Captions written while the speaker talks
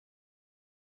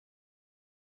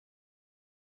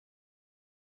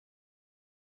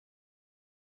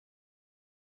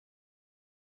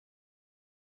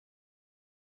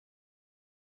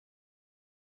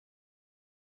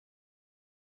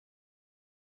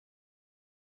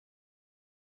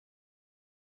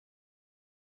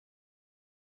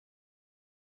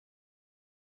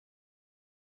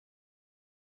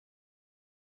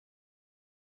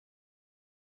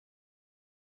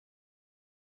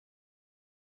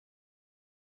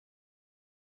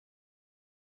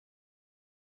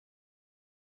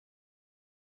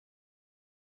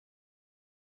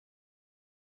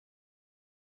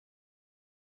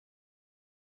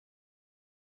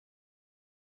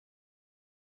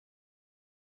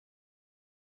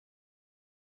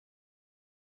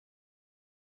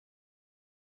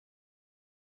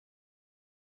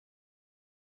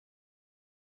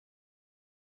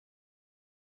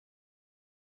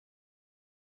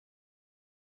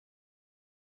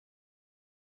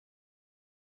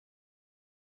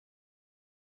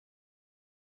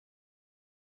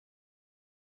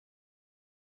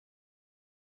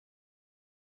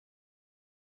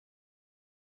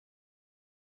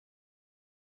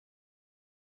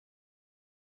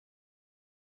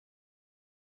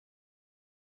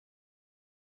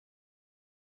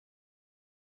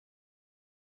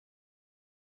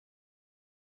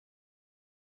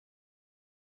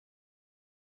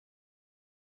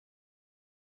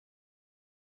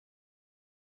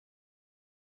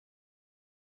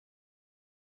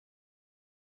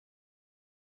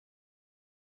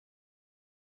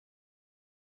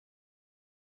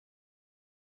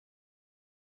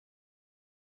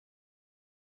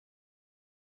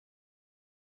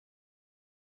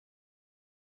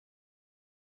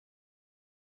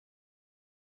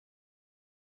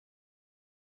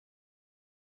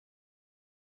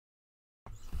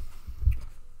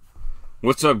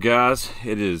What's up, guys?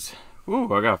 It is.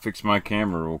 Ooh, I gotta fix my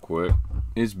camera real quick.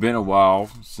 It's been a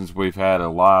while since we've had a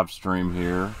live stream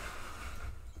here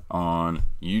on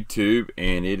YouTube,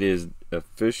 and it is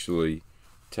officially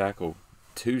Tackle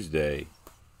Tuesday.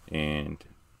 And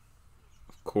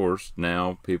of course,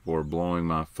 now people are blowing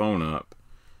my phone up.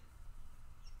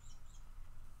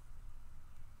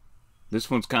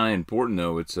 This one's kind of important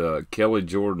though. It's Kelly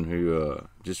Jordan, who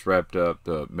just wrapped up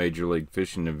the Major League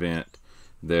Fishing event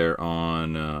there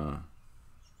on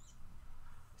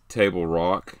Table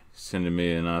Rock, sending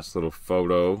me a nice little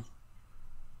photo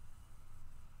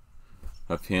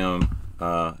of him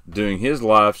doing his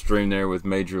live stream there with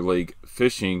Major League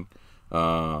Fishing.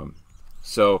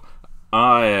 So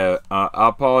I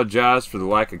apologize for the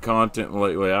lack of content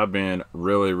lately. I've been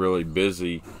really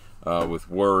busy with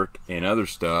work and other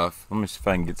stuff. Let me see if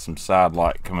I can get some side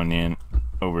light coming in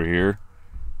over here.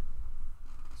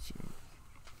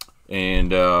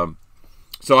 And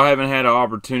so I haven't had an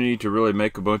opportunity to really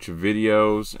make a bunch of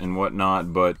videos and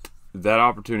whatnot, but that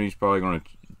opportunity is probably going to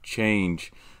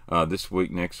change this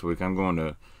week, next week. I'm going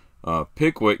to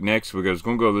Pickwick next week. I was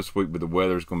going to go this week, but the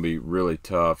weather's going to be really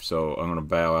tough, so I'm going to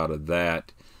bow out of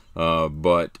that.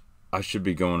 But I should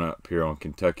be going up here on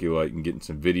Kentucky Lake and getting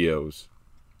some videos.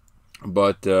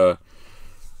 But going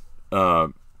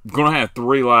to have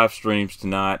 3 live streams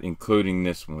tonight, including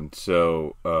this one.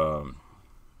 So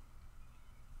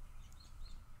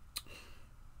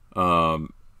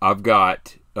I've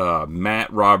got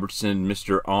Matt Robertson,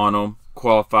 Mr. Onum,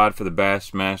 qualified for the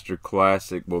Bassmaster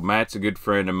Classic. Well, Matt's a good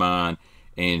friend of mine,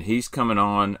 and he's coming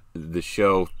on the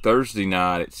show Thursday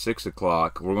night at 6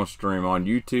 o'clock. We're going to stream on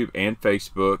YouTube and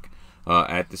Facebook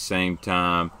at the same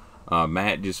time.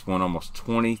 Matt just won almost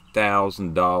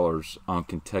 $20,000 on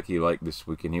Kentucky Lake this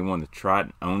weekend. He won the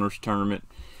Triton Owners Tournament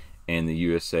and the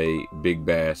USA Big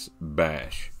Bass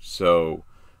Bash. So,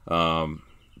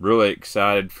 really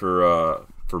excited for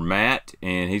Matt,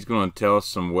 and he's going to tell us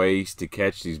some ways to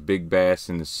catch these big bass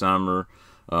in the summer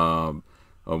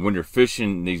when you're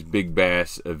fishing these big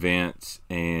bass events,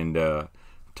 and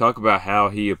talk about how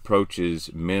he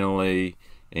approaches mentally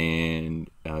and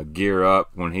gear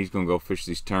up when he's going to go fish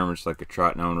these tournaments like a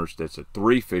Triton Owners that's a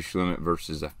 3 fish limit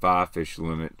versus a 5 fish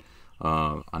limit.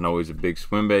 I know he's a big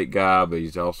swim bait guy, but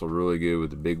he's also really good with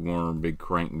the big worm, big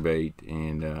crankbait,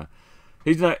 and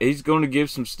he's going to give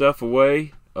some stuff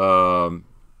away,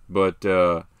 but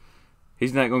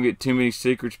he's not going to get too many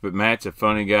secrets. But Matt's a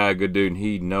funny guy, a good dude, and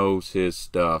he knows his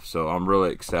stuff. So I'm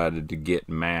really excited to get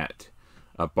Matt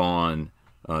up on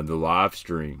the live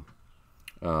stream.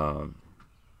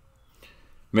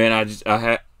 Man, I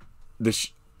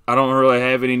don't really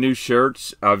have any new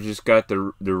shirts. I've just got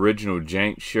the original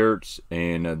Jaints shirts,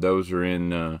 and those are in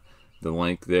the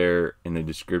link there in the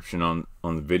description on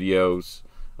the videos.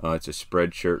 It's a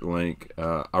Spreadshirt link.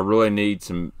 I really need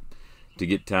to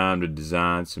get time to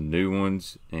design some new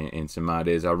ones and some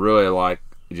ideas. I really like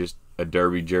just a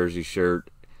Derby jersey shirt.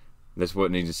 That's what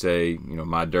it needs to say,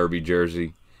 my Derby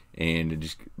jersey, and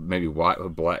just maybe white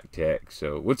with black tack.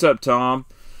 So, what's up, Tom?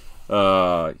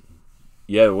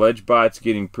 Yeah, the ledge bite's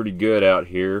getting pretty good out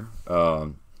here. I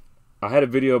had a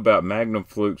video about Magnum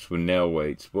flukes with nail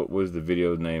weights. What was the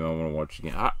video name? I want to watch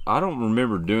again. I don't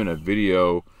remember doing a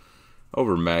video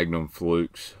over Magnum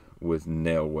flukes with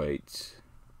nail weights.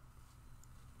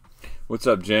 What's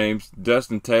up, James?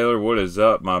 Dustin Taylor, what is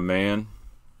up, my man?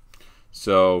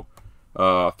 So,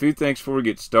 a few things before we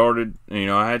get started.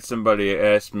 I had somebody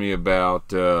ask me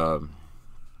about my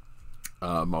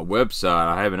website.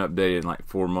 I haven't updated in like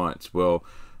 4 months. Well,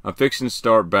 I'm fixing to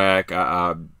start back.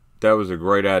 That was a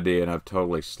great idea, and I've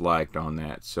totally slacked on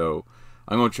that. So,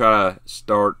 I'm going to try to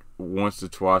start once to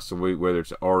twice a week, whether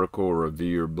it's an article or a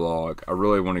review or blog. I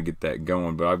really want to get that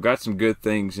going, but I've got some good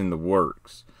things in the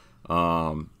works.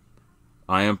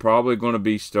 I am probably going to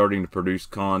be starting to produce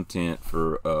content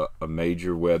for a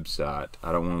major website.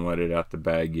 I don't want to let it out the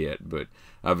bag yet, but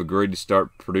I've agreed to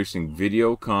start producing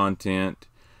video content,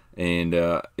 and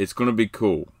it's going to be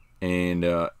cool, and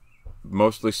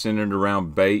mostly centered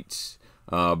around baits,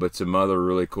 but some other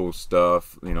really cool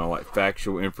stuff, like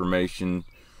factual information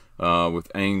with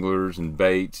anglers and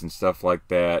baits and stuff like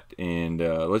that. And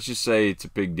let's just say it's a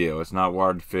big deal. It's not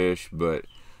wired to fish, but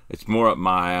it's more up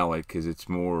my alley because it's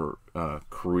more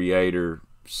creator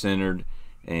centered,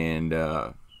 and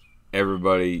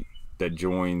everybody that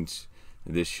joins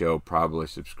this show probably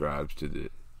subscribes to the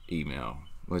email.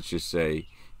 Let's just say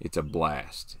it's a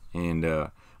blast, and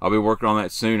I'll be working on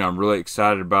that soon. I'm really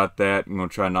excited about that. I'm going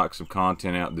to try to knock some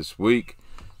content out this week.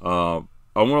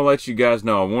 I want to let you guys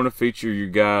know I want to feature you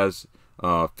guys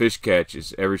fish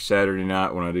catches every Saturday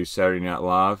night when I do Saturday Night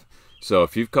Live. So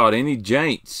if you've caught any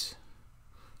Jaints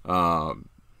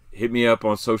Hit me up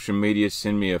on social media.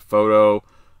 Send me a photo.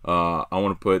 I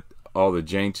want to put all the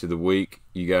Jaints of the week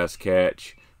you guys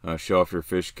catch. Show off your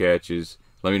fish catches.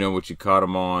 Let me know what you caught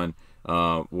them on.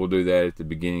 We'll do that at the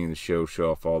beginning of the show.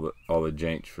 Show off all the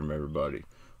Jaints from everybody.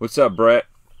 What's up, Brett?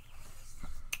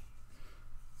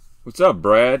 What's up,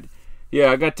 Brad?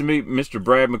 Yeah, I got to meet Mr.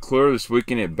 Brad McClure this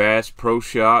weekend at Bass Pro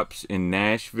Shops in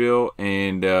Nashville,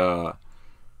 and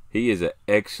he is an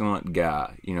excellent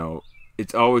guy. You know,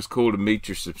 it's always cool to meet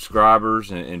your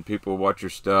subscribers and people who watch your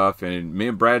stuff. And me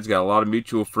and Brad's got a lot of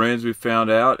mutual friends, we found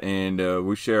out, and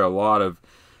we share a lot of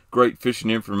great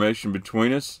fishing information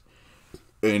between us.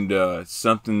 And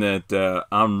something that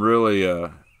I'm really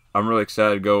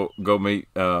excited to go meet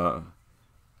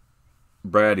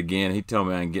Brad again. He told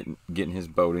me I can get in his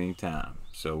boat anytime.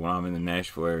 So when I'm in the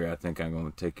Nashville area, I think I'm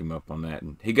going to take him up on that.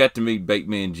 And he got to meet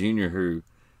Baitman Jr., who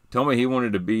told me he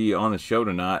wanted to be on the show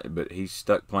tonight, but he's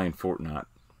stuck playing Fortnite.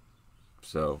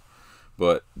 So,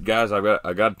 but guys, I got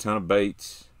a ton of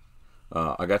baits.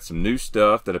 I got some new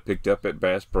stuff that I picked up at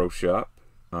Bass Pro Shop.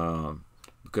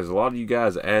 Because a lot of you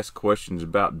guys asked questions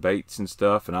about baits and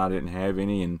stuff, and I didn't have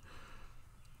any, and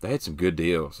they had some good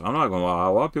deals. I'm not going to lie,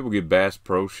 a lot of people give Bass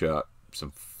Pro Shop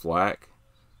some flack.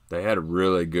 They had a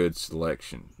really good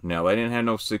selection. Now, they didn't have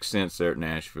no 6 cents there at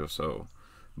Nashville, so,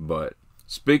 but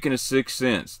speaking of 6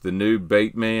 cents, the new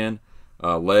Baitman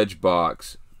ledge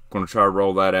box, going to try to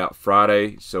roll that out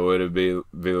Friday, so it'll be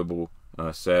available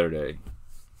Saturday.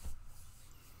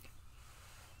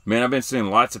 Man, I've been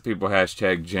seeing lots of people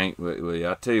hashtag Jaint lately.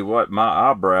 I tell you what, my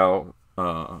eyebrow,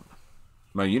 my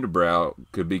unibrow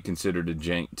could be considered a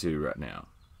Jaint too right now.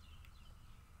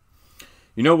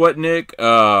 You know what, Nick?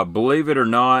 Believe it or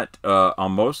not,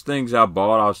 on most things I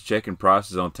bought, I was checking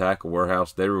prices on Tackle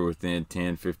Warehouse. They were within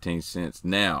 10, 15 cents.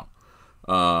 Now,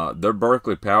 their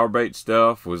Berkeley power bait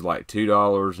stuff was like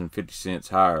 $2.50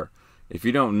 higher. If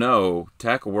you don't know,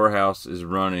 Tackle Warehouse is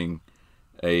running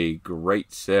a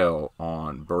great sale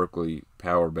on Berkeley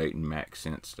power bait and Max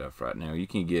Scent stuff right now. You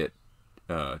can get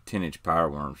 10-inch power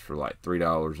worms for like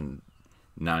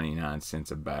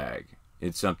 $3.99 a bag.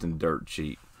 It's something dirt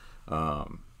cheap.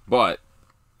 But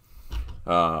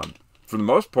for the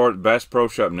most part, Bass Pro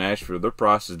Shop Nashville, their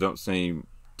prices don't seem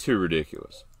too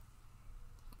ridiculous.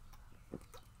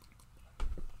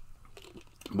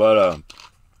 But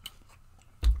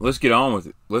let's get on with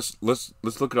it. Let's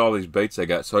look at all these baits I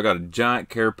got. So I got a giant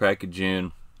care package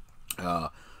in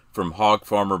from Hog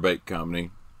Farmer Bait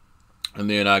Company, and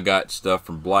then I got stuff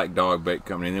from Black Dog Bait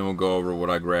Company, and then we'll go over what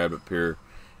I grabbed up here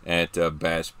at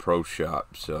Bass Pro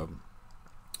Shop. So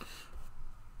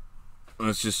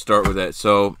let's just start with that.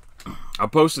 So I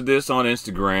posted this on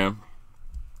Instagram,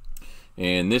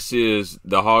 and this is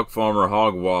the Hog Farmer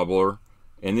Hog Wobbler,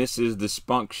 and this is the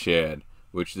Spunk Shad,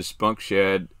 which the Spunk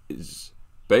Shad is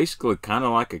basically kind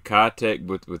of like a Kitech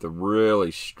with a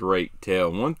really straight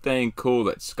tail. One thing cool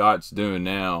that Scott's doing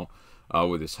now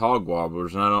with his hog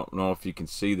wobblers, and I don't know if you can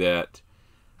see that,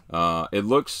 it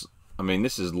looks, I mean,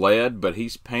 this is lead, but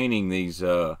he's painting these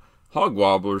hog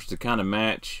wobblers to kind of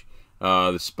match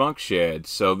the Spunk Shad.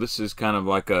 So this is kind of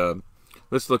like a,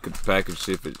 let's look at the package,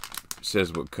 see if it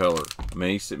says what color. I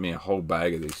mean, he sent me a whole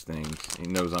bag of these things. He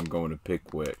knows I'm going to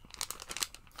Pickwick.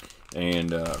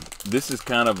 And this is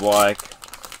kind of like,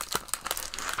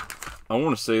 I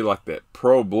want to say like that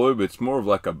Pro Blue, but it's more of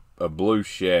like a blue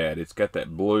shad. It's got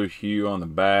that blue hue on the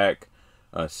back,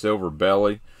 silver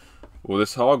belly. Well,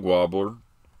 this hog wobbler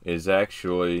is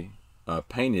actually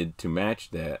painted to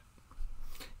match that.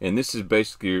 And this is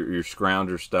basically your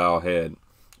scrounger style head.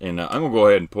 And I'm going to go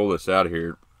ahead and pull this out of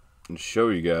here and show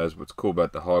you guys what's cool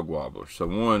about the hog wobbler. So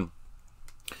one,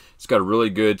 it's got a really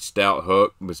good stout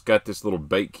hook, but it's got this little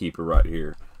bait keeper right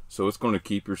here. So it's going to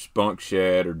keep your Spunk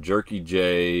Shad or Jerky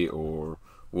J or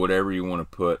whatever you want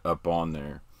to put up on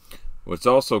there. What's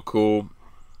also cool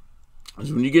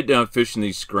is when you get down fishing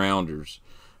these scroungers,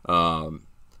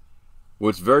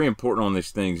 what's very important on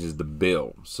these things is the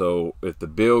bill. So if the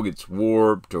bill gets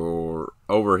warped or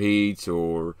overheats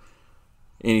or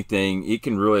anything, it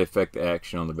can really affect the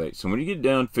action on the bait. So when you get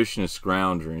down fishing a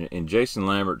scrounger, and Jason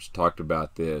Lambert's talked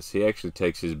about this, he actually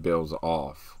takes his bills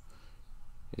off.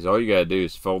 Is all you gotta do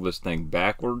is fold this thing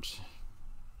backwards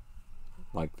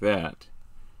like that,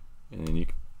 and then you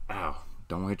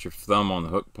don't hit your thumb on the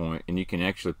hook point, and you can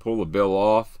actually pull the bill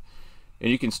off,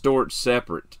 and you can store it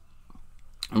separate.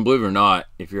 And believe it or not,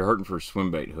 if you're hurting for a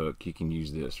swim bait hook, you can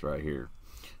use this right here.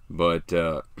 But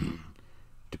to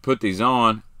put these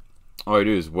on, all you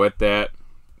do is wet that,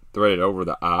 thread it over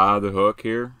the eye of the hook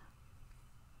here,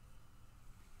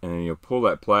 and then you'll pull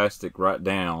that plastic right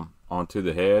down onto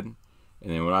the head.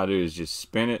 And then what I do is just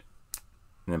spin it,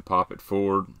 and and then pop it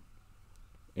forward,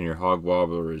 and your hog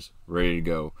wobbler is ready to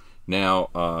go. Now,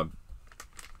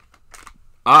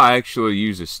 I actually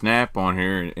use a snap on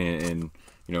here, and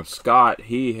you know, Scott,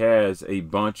 he has a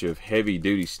bunch of heavy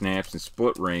duty snaps and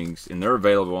split rings, and they're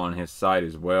available on his site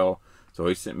as well. So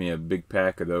he sent me a big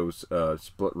pack of those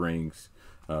split rings.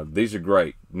 These are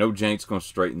great. No Jaints gonna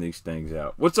straighten these things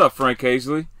out. What's up, Frank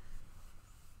Hazley?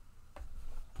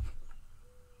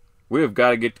 We have got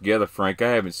to get together, Frank.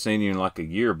 I haven't seen you in like a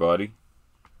year, buddy.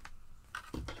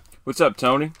 What's up,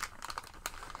 Tony?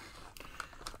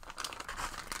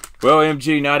 Well,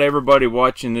 MG, not everybody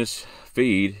watching this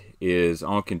feed is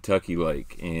on Kentucky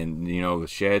Lake, and you know the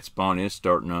shad spawn is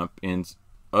starting up in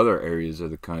other areas of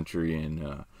the country, and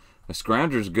a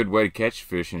scrounger is a good way to catch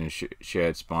fish in a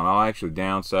shad spawn. I'll actually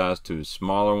downsize to a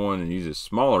smaller one and use a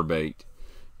smaller bait,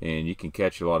 and you can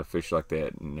catch a lot of fish like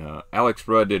that. And Alex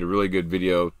Rudd did a really good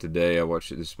video today. I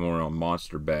watched it this morning on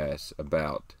monster bass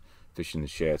about fishing the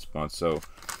shad spawn. So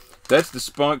that's the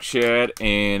spunk shad,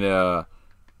 and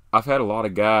I've had a lot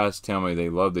of guys tell me they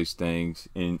love these things,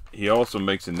 and he also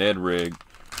makes a Ned rig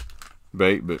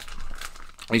bait, but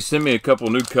he sent me a couple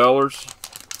new colors.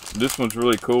 This one's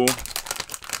really cool.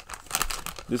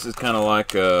 This is kind of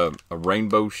like a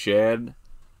rainbow shad,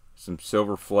 some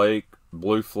silver flake,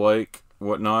 blue flake,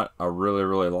 whatnot. I really,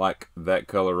 really like that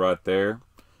color right there,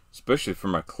 especially for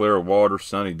my clear water,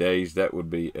 sunny days. That would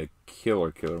be a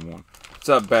killer one. What's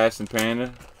up, Bass and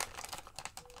Panda?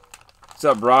 What's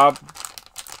up, Rob?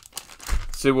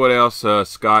 See what else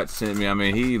Scott sent me. I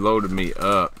mean, he loaded me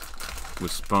up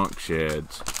with spunk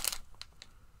shads.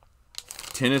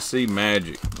 Tennessee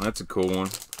Magic. That's a cool one.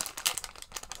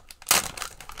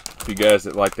 If you guys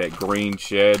that like that green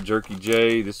shad jerky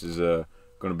J, this is going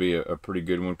to be a pretty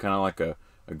good one. Kind of like a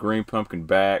green pumpkin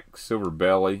back, silver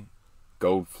belly,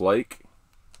 gold flake.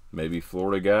 Maybe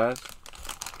Florida guys.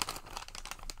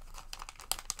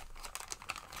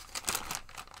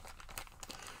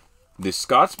 The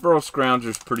Scottsboro Scrounger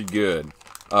is pretty good.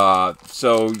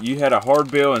 So you had a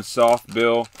hard bill and soft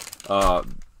bill.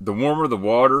 The warmer the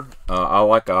water, I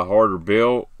like a harder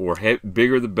bill, or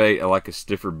bigger the bait, I like a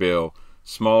stiffer bill.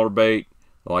 Smaller bait,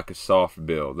 I like a soft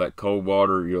bill. That cold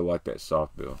water, you'll like that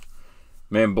soft bill.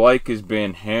 Man, Blake has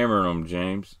been hammering them,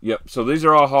 James. Yep. So these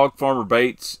are all Hog Farmer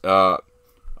baits.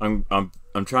 I'm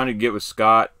trying to get with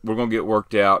Scott. We're gonna get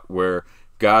worked out where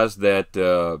guys that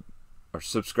are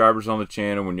subscribers on the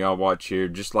channel, when y'all watch here,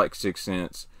 just like 6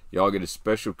 cents, y'all get a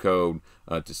special code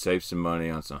to save some money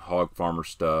on some Hog Farmer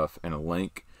stuff, and a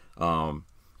link.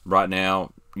 Right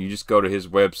now, you just go to his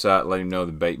website, let him know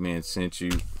the Baitman sent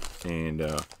you, and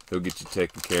he'll get you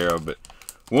taken care of. But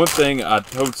one thing I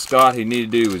told Scott he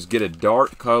needed to do is get a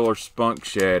dark color spunk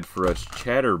shad for us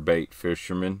chatterbait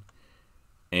fishermen,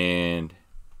 and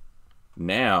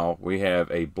now we have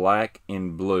a black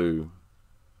and blue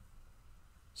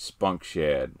spunk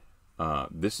shad.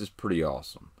 This is pretty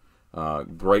awesome.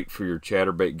 Great for your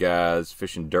chatterbait guys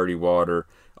fishing dirty water.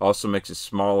 Also makes a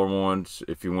smaller ones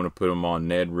if you want to put them on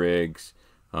Ned rigs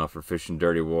for fishing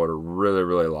dirty water.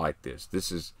 Really like this.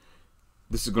 This is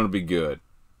going to be good.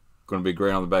 Going to be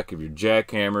great on the back of your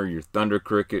jackhammer, your thunder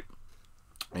cricket,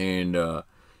 and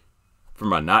for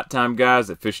my nighttime guys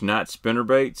that fish night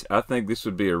spinnerbaits, I think this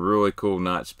would be a really cool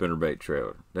night spinnerbait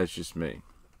trailer. That's just me.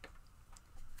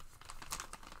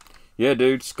 Yeah,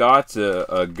 dude, Scott's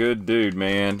a good dude,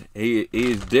 man. He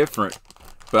is different,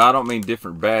 but I don't mean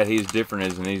different bad. He's different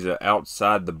as in he's an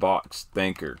outside-the-box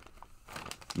thinker.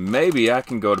 Maybe I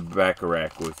can go to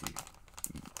Bacharach with you.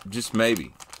 Just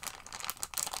maybe.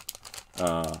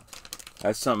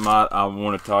 That's something I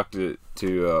want to talk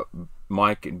to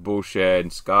Mike and Bullshad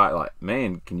and Scott. Like,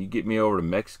 man, can you get me over to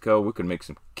Mexico? We could make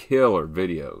some killer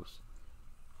videos.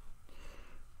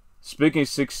 Speaking of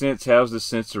 6 cents, how's the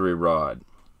sensory rod?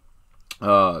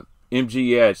 MG,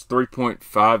 yeah, it's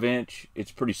 3.5 inch.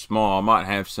 It's pretty small. I might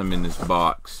have some in this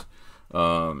box.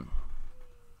 The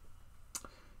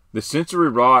sensory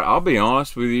rod, I'll be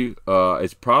honest with you,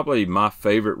 it's probably my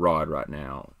favorite rod right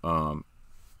now.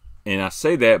 And I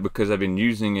say that because I've been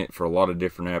using it for a lot of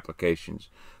different applications.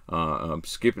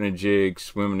 Skipping a jig,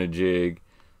 swimming a jig.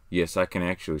 Yes, I can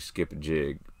actually skip a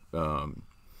jig.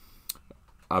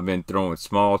 I've been throwing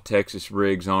small Texas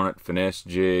rigs on it, finesse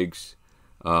jigs.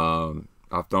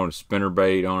 I've thrown a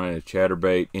spinnerbait on it, a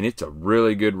chatterbait, and it's a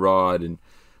really good rod. And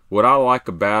what I like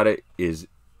about it is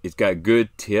it's got good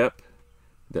tip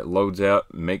that loads out,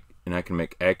 and I can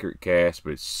make accurate casts,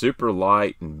 but it's super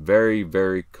light and very,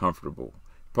 very comfortable.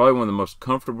 Probably one of the most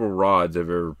comfortable rods I've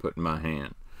ever put in my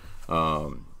hand.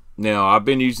 Now, I've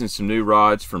been using some new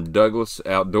rods from Douglas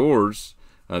Outdoors.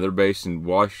 They're based in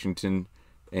Washington,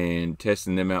 and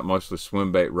testing them out, mostly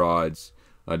swim bait rods.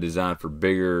 designed for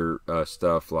bigger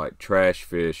stuff like trash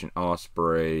fish and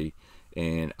osprey.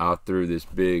 And I threw this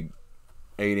big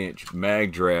 8-inch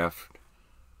mag draft.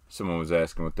 Someone was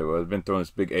asking what that was. I've been throwing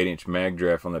this big 8-inch mag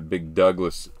draft on that big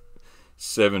Douglas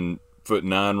 7'9"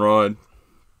 rod,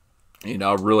 and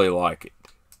I really like it.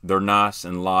 They're nice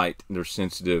and light. They're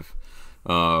sensitive.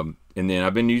 And then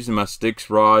I've been using my Stix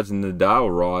rods and the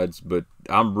dial rods, but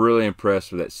I'm really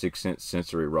impressed with that 6-inch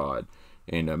sensory rod.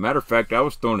 And matter of fact, I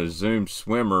was throwing a Zoom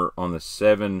swimmer on the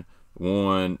 7-1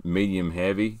 medium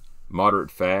heavy,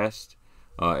 moderate fast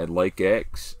at Lake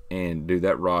X, and dude,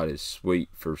 that rod is sweet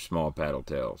for small paddle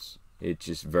tails. It's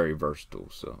just very versatile.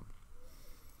 So,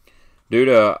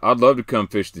 dude, I'd love to come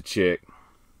fish the Chick.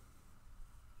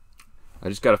 I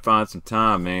just got to find some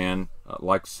time, man.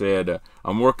 Like I said,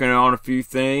 I'm working on a few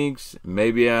things.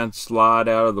 Maybe I'd slide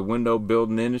out of the window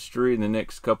building industry in the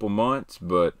next couple months,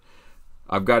 but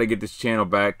I've got to get this channel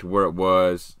back to where it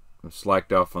was. I'm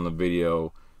slacked off on the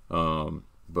video,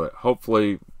 but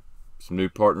hopefully some new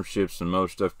partnerships, some other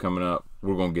stuff coming up.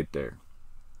 We're going to get there.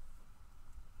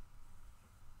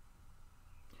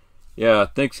 Yeah,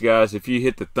 thanks, guys. If you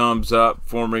hit the thumbs up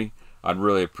for me, I'd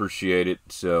really appreciate it.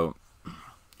 So,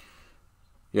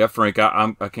 yeah, Frank,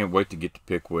 I can't wait to get to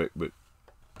Pickwick. But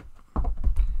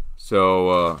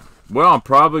so, what I'm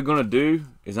probably going to do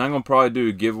is I'm going to probably do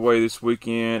a giveaway this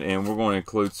weekend, and we're going to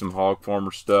include some hog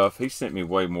farmer stuff. He sent me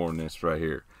way more than this right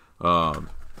here.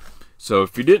 So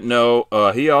if you didn't know,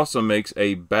 he also makes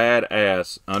a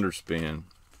badass underspin,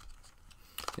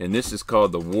 and this is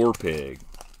called the War Pig.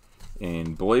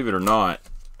 And believe it or not,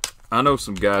 I know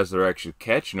some guys that are actually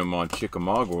catching them on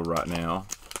Chickamauga right now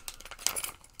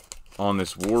on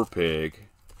this War Pig,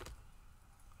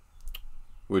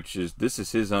 this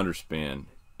is his underspin,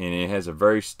 and it has a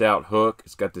very stout hook.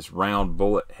 It's got this round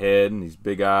bullet head and these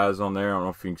big eyes on there. I don't know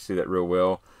if you can see that real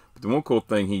well, but the one cool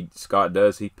thing Scott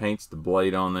does, he paints the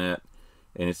blade on that,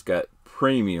 and it's got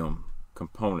premium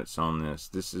components on this.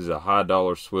 This is a high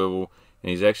dollar swivel, and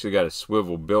he's actually got a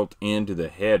swivel built into the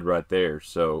head right there,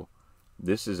 so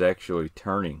this is actually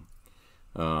turning.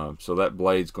 So that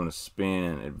blade's going to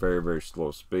spin at very, very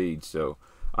slow speed. So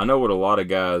I know what a lot of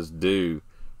guys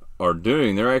are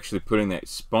doing. They're actually putting that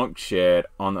spunk shad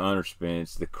on the underspin.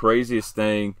 It's the craziest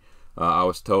thing. I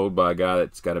was told by a guy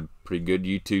that's got a pretty good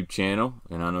YouTube channel,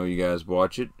 and I know you guys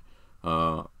watch it.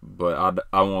 But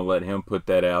I won't let him put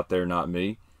that out there, not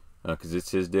me, because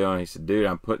it's his deal. And he said, dude,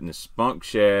 I'm putting the spunk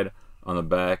shad on the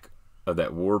back of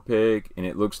that War Pig, and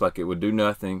it looks like it would do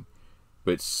nothing,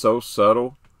 but it's so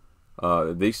subtle.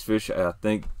 These fish, I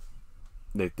think,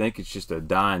 they think it's just a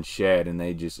dying shad, and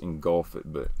they just engulf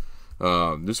it. But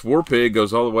this War Pig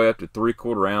goes all the way up to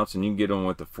 3/4 ounce, and you can get them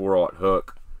with the 4/0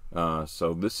 hook.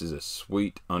 So this is a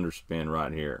sweet underspin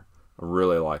right here. I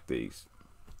really like these.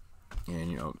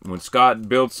 And, you know, when Scott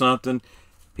builds something,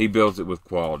 he builds it with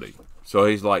quality. So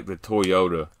he's like the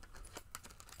Toyota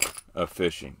of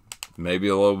fishing. Maybe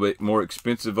a little bit more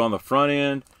expensive on the front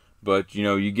end, but, you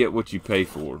know, you get what you pay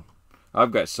for.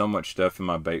 I've got so much stuff in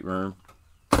my bait room.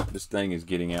 This thing is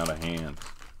getting out of hand.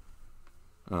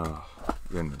 Oh,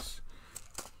 goodness.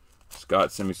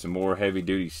 Scott sent me some more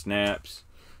heavy-duty snaps.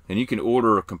 And you can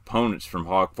order components from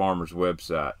Hog Farmer's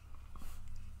website.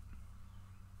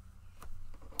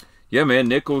 Yeah, man,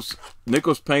 Nichols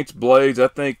paints blades. I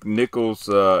think Nichols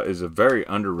is a very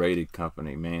underrated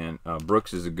company, man.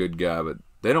 Brooks is a good guy, but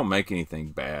they don't make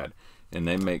anything bad, and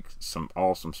they make some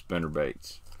awesome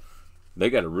spinnerbaits. They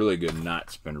got a really good night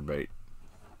spinnerbait.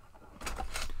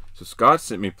 So Scott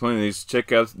sent me plenty of these.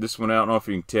 Check out this one out. I don't know if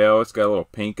you can tell. It's got a little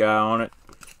pink eye on it,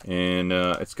 and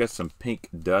it's got some pink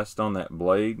dust on that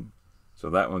blade. So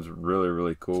that one's really,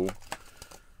 really cool.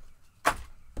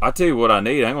 I'll tell you what I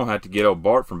need. I'm going to have to get old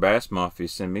Bart from Bass Mafia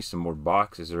to send me some more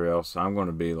boxes, or else I'm going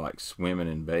to be like swimming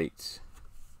in baits.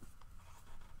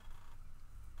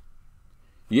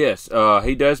 Yes,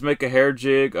 he does make a hair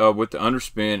jig with the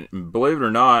underspin. Believe it or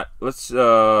not,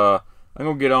 I'm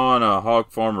going to get on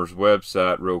Hog Farmer's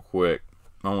website real quick.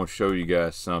 I want to show you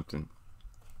guys something.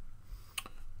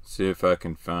 See if I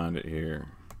can find it here.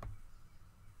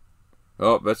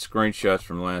 Oh, that's screenshots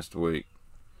from last week.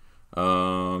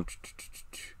 Well,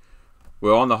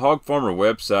 on the Hog Farmer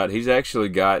website, he's actually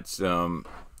got some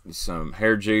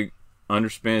hair jig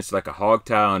underspin. It's like a hog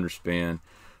tie underspin,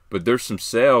 but there's some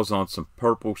sales on some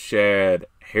purple shad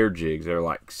hair jigs. They're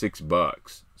like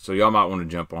 $6. So y'all might want to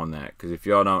jump on that, because if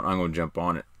y'all don't, I'm going to jump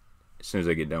on it as soon as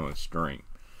I get done with the stream.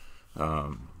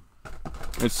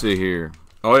 Let's see here.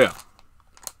 Oh yeah,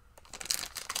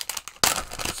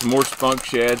 some more spunk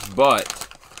shads, but.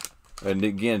 And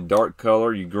again, dark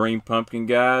color, you green pumpkin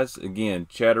guys. Again,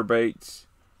 chatterbaits,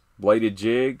 bladed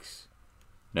jigs.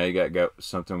 Now you got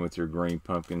something with your green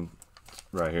pumpkin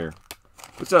right here.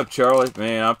 What's up, Charlie?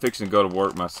 Man, I'm fixing to go to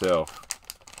work myself.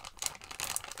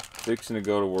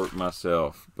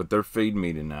 But they're feeding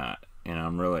me tonight, and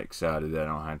I'm really excited that I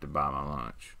don't have to buy my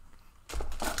lunch.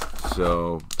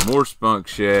 So, more spunk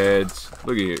shads.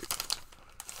 Look at it.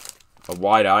 A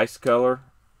white ice color.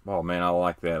 Oh man, I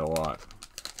like that a lot.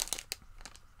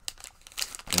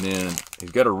 And then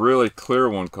he's got a really clear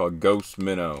one called Ghost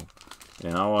Minnow.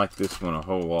 And I like this one a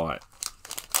whole lot.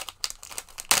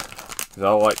 Because I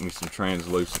like me some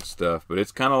translucent stuff. But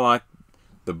it's kind of like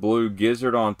the blue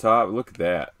gizzard on top. Look at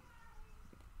that.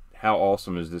 How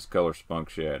awesome is this color spunk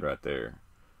shad right there?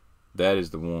 That is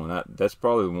the one. That's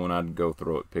probably the one I'd go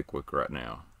throw at Pickwick right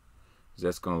now. Because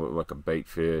that's going to look like a bait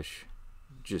fish.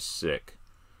 Just sick.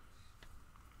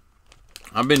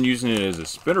 I've been using it as a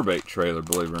spinnerbait trailer,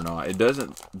 believe it or not. It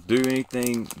doesn't do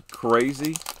anything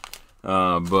crazy.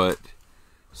 But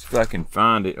if I can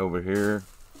find it over here.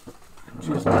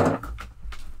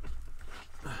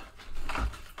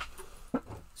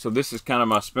 So this is kind of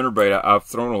my spinnerbait. I've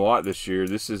thrown a lot this year.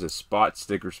 This is a spot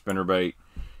sticker spinnerbait.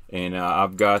 And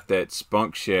I've got that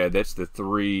spunk shad. That's the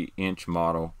 3-inch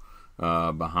model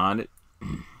behind it.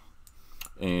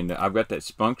 And I've got that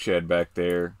spunk shad back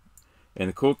there. And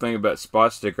the cool thing about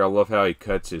spot sticker, I love how he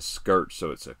cuts his skirt.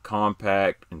 So it's a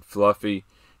compact and fluffy.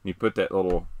 And you put that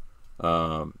little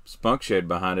spunk shad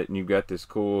behind it, and you've got this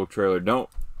cool trailer. Don't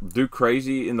do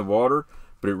crazy in the water,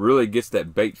 but it really gets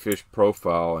that bait fish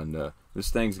profile. And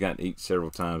this thing's gotten eaten several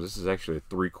times. This is actually a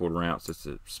 3/4 ounce. It's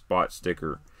a spot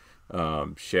sticker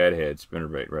shad head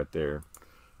spinnerbait right there.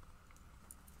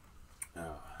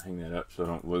 Hang that up so I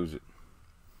don't lose it.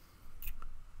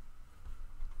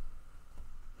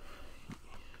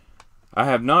 I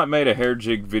have not made a hair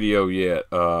jig video yet.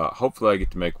 Hopefully I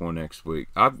get to make one next week.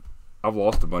 I've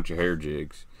lost a bunch of hair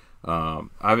jigs.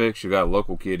 I've actually got a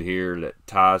local kid here that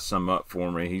ties some up for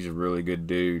me. He's a really good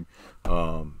dude.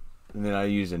 And then I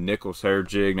use a Nichols hair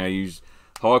jig, and I use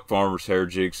Hog Farmer's hair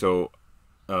jig. So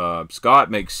Scott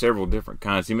makes several different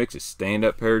kinds. He makes a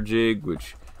stand-up hair jig,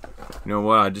 which, you know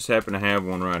what, I just happen to have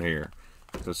one right here.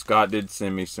 So Scott did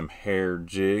send me some hair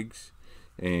jigs,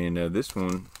 and this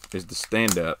one is the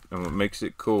stand-up, and what makes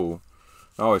it cool,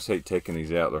 I always hate taking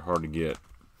these out, they're hard to get.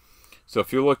 So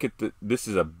if you look at this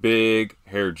is a big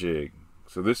hair jig.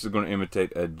 So this is going to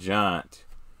imitate a giant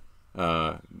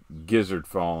gizzard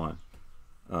falling.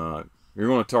 You're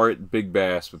going to target big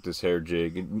bass with this hair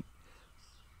jig.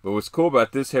 But what's cool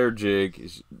about this hair jig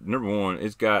is, number one,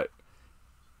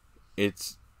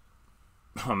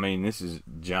 I mean, this is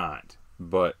giant,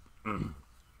 but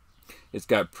it's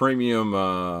got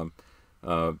premium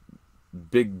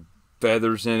big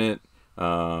feathers in it.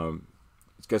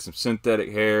 It's got some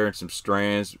synthetic hair and some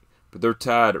strands, but they're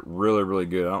tied really, really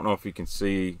good. I don't know if you can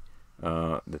see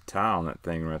the tie on that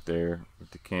thing right there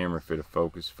with the camera. If it'll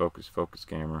focus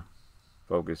camera.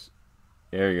 Focus.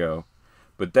 There you go.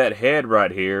 But that head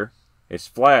right here is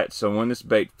flat, so when this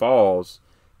bait falls,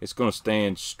 it's going to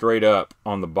stand straight up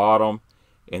on the bottom,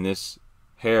 and this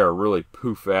hair really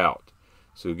poof out.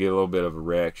 So you get a little bit of a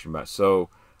reaction back. So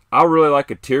I really like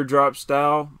a teardrop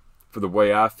style for the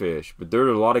way I fish, but there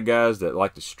are a lot of guys that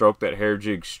like to stroke that hair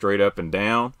jig straight up and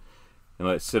down and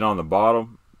let it sit on the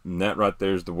bottom, and that right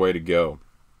there is the way to go.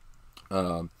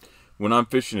 When I'm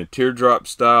fishing a teardrop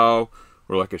style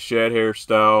or like a shad hair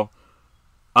style,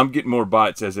 I'm getting more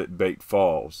bites as that bait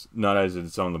falls, not as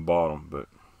it's on the bottom. But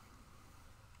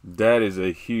that is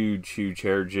a huge, huge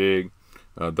hair jig.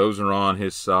 Those are on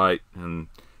his site, and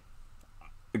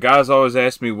the guys always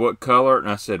ask me what color, and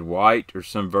I said white or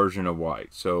some version of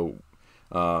white. So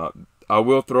I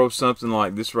will throw something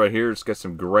like this right here. It's got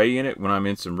some gray in it when I'm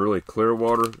in some really clear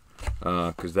water,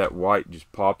 because that white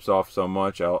just pops off so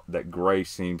much. That gray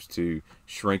seems to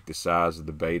shrink the size of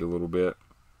the bait a little bit,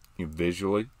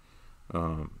 visually.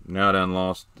 Now I done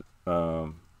lost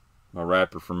my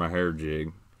wrapper for my hair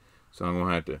jig, so I'm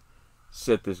gonna have to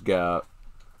set this guy up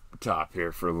top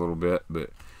here for a little bit.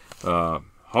 But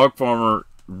Hog Farmer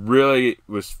really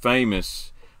was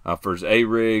famous for his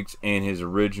A-rigs and his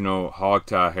original hog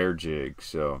tie hair jig.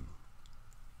 So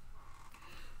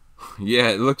yeah,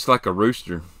 it looks like a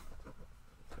rooster.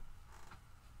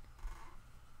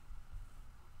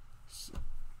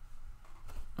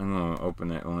 I'm gonna open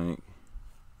that link.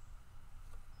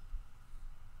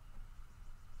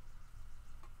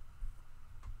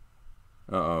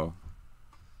 Uh-oh.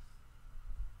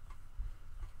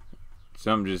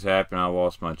 Something just happened. I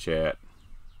lost my chat.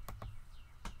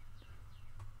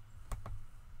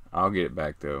 I'll get it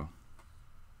back though.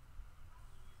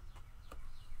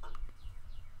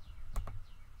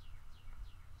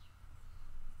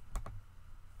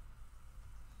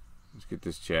 get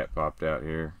this chat popped out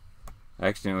here. I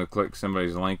accidentally clicked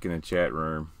somebody's link in the chat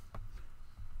room.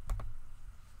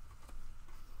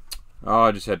 Oh,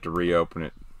 I just had to reopen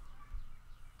it.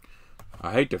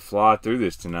 I hate to fly through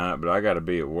this tonight, but I got to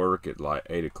be at work at like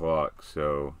 8 o'clock,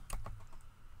 so.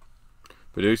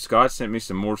 But dude, Scott sent me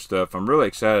some more stuff. I'm really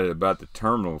excited about the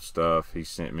terminal stuff he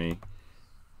sent me.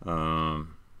 Here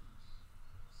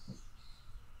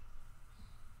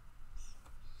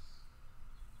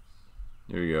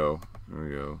we go. Here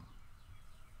we go.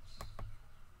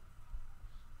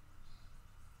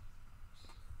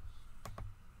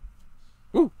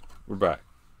 Woo! We're back.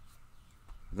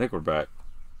 I think we're back.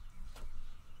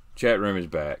 Chat room is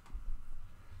back.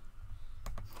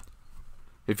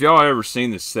 If y'all ever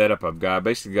seen the setup I've got, I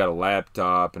basically got a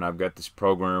laptop and I've got this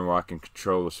program where I can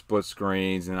control the split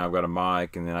screens, and I've got a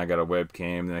mic, and then I got a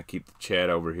webcam, and then I keep the chat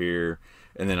over here,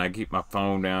 and then I keep my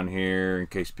phone down here in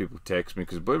case people text me,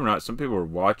 because believe it or not, some people are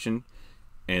watching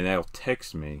and they'll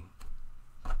text me.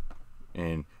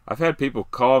 And I've had people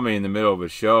call me in the middle of a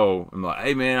show and like,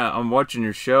 hey man, I'm watching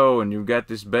your show and you've got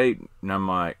this bait, and I'm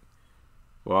like,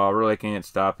 well, I really can't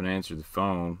stop and answer the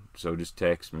phone, so just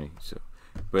text me. So,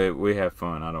 but we have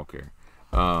fun. I don't care.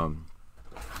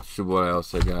 So what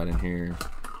else I got in here?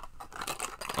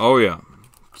 Oh yeah.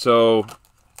 So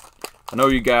I know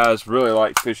you guys really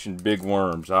like fishing big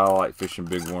worms. I like fishing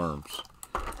big worms.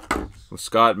 Well,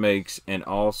 Scott makes an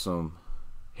awesome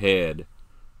head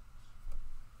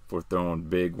for throwing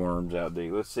big worms out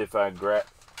deep. Let's see if I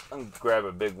can grab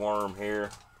a big worm here.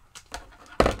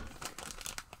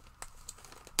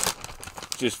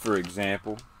 Just for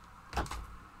example,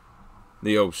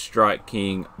 the old Strike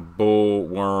King bull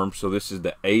worm. So this is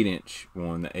the 8-inch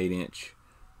one, the 8-inch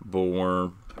bull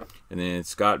worm. And then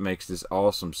Scott makes this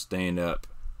awesome stand-up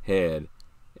head.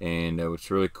 And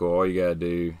what's really cool, all you gotta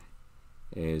do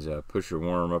is push your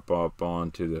worm up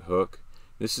onto the hook.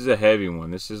 This is a heavy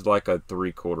one. This is like a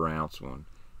 3/4 ounce one.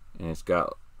 And it's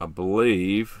got, I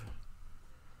believe,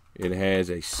 it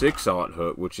has a 6/0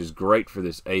 hook, which is great for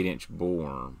this 8-inch bull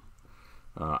worm.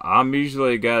 I'm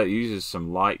usually a guy that uses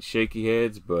some light shaky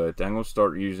heads, but I'm going to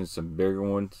start using some bigger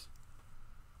ones.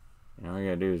 And all you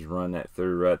got to do is run that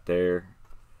through right there.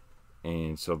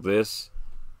 And so this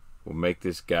will make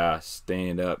this guy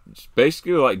stand up. It's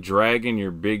basically like dragging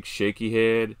your big shaky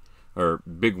head or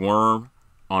big worm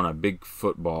on a big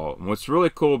football. And what's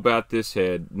really cool about this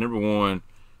head, number one,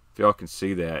 if y'all can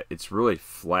see that, it's really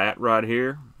flat right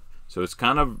here. So it's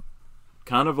kind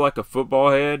of like a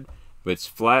football head, but it's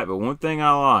flat. But one thing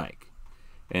I like,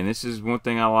 and this is one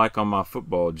thing I like on my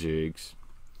football jigs,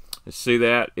 is see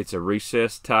that it's a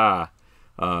recessed tie.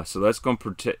 So that's going to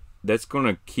protect. That's going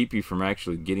to keep you from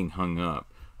actually getting hung up.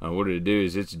 What it'll do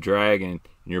is it's dragging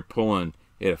and you're pulling.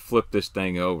 It'll flip this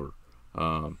thing over.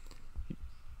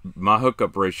 My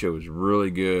hookup ratio is really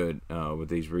good with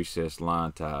these recessed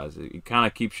line ties. It kind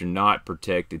of keeps your knot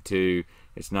protected too.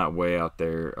 It's not way out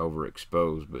there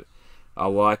overexposed, but I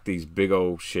like these big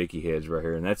old shaky heads right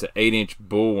here. And that's an 8-inch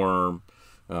bull worm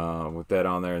with that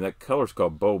on there. And that color's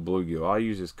called bold bluegill. I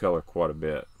use this color quite a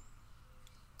bit.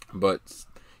 But,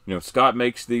 you know, Scott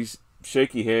makes these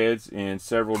shaky heads in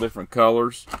several different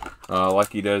colors,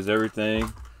 like he does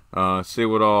everything. See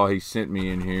what all he sent me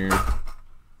in here.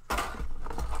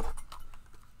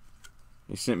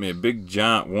 He sent me a big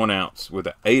giant 1 ounce with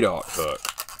an 8/0 hook.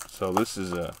 So this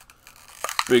is a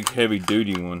big heavy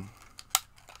duty one.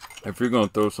 If you're going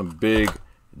to throw some big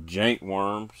Jaint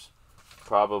worms,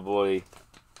 probably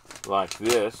like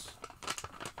this.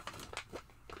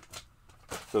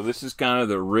 So this is kind of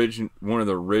the one of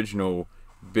the original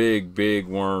big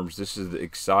worms. This is the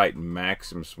Excite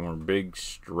Maximus worm, big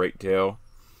straight tail.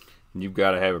 And you've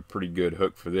got to have a pretty good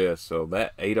hook for this. So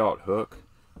that 8/0 hook,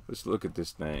 let's look at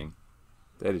this thing.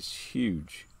 That is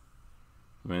huge.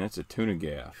 I mean, that's a tuna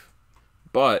gaff.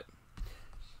 But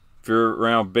if you're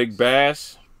around big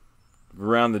bass,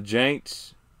 around the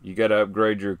Jaints, you got to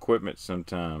upgrade your equipment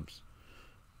sometimes.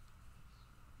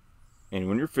 And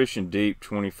when you're fishing deep,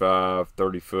 25,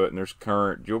 30 foot, and there's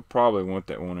current, you'll probably want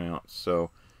that 1 ounce. So,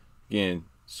 again,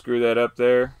 screw that up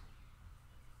there.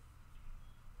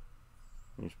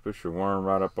 You just push your worm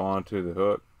right up onto the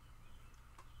hook.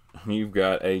 You've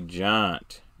got a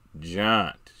giant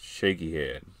shaky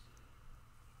head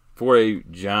for a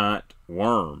giant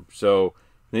worm. So,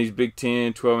 these big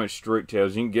 10, 12-inch straight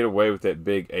tails, you can get away with that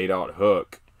big 8/0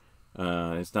 hook.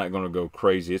 It's not going to go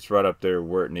crazy. It's right up there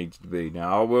where it needs to be.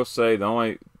 Now, I will say the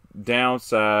only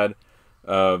downside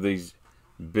of these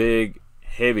big,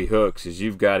 heavy hooks is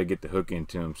you've got to get the hook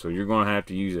into them. So you're going to have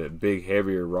to use a big,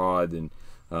 heavier rod than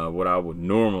what I would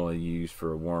normally use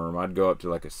for a worm. I'd go up to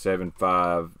like a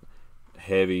 7.5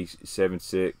 heavy,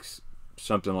 7.6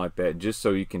 something like that, just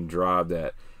so you can drive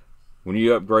that. When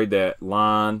you upgrade that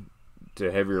line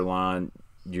to heavier line,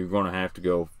 you're going to have to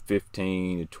go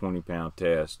 15 to 20 pound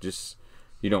test. Just,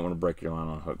 you don't want to break your line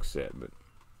on a hook set. But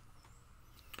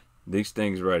these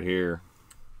things right here,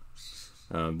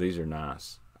 these are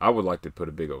nice. I would like to put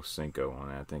a big old Cinco on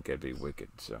it. I think that'd be wicked.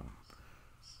 So,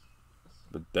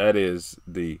 but that is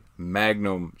the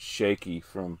Magnum Shaky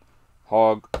from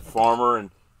Hog Farmer, and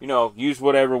you know, use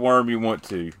whatever worm you want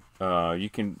to. You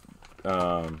can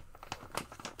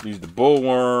use the bull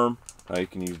worm. You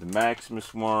can use the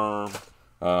Maximus worm.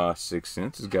 6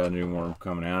 Sense has got a new worm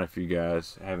coming out. If you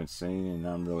guys haven't seen it, and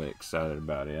I'm really excited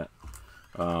about it.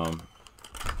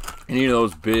 Any of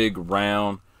those big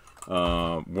round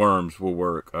worms will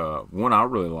work. One I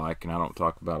really like, and I don't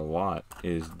talk about a lot,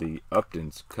 is the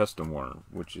Upton's custom worm,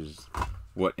 which is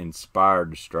what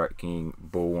inspired the Strike King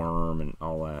bull worm and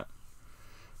all that.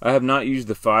 I have not used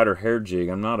the Fighter hair jig.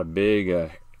 I'm not a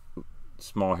big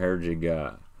small hair jig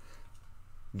guy.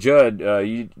 Judd,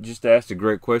 you just asked a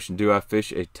great question. Do I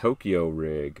fish a Tokyo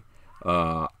rig?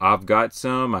 I've got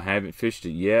some. I haven't fished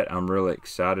it yet. I'm really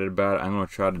excited about it. I'm going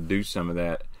to try to do some of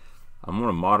that. I'm going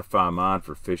to modify mine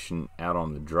for fishing out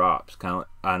on the drops.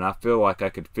 And I feel like I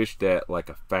could fish that like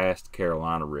a fast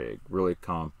Carolina rig. Really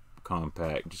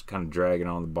compact. Just kind of drag it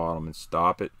on the bottom and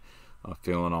stop it.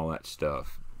 Feeling all that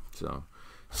stuff. So,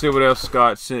 see what else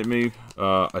Scott sent me.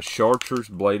 A Chartreuse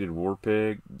bladed war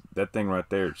pig. That thing right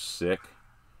there is sick.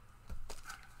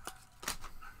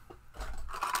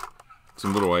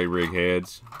 Some little A-rig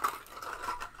heads.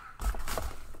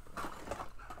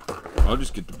 I'll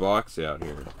just get the box out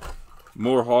here.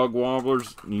 More hog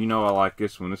wobblers. You know I like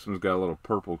this one. This one's got a little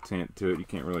purple tint to it. You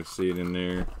can't really see it in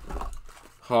there.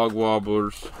 Hog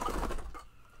wobblers.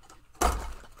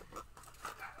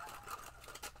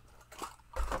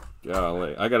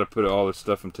 Golly, I gotta put all this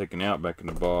stuff I'm taking out back in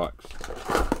the box.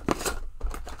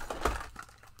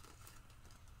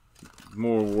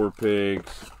 More war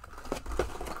pigs.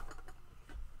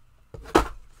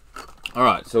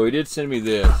 Alright, so he did send me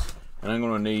this, and I'm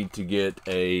going to need to get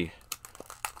a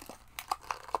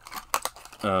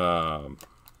I'm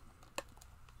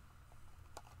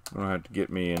going to have to get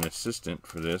me an assistant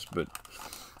for this, but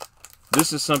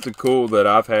this is something cool that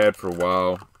I've had for a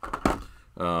while.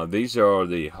 These are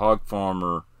the Hog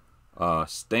Farmer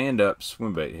stand-up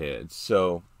swim bait heads.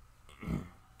 So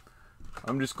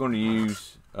I'm just going to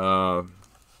use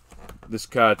this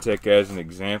Kitech as an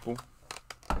example.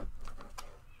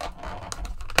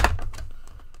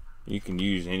 You can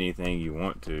use anything you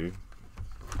want to.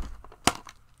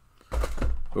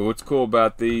 But what's cool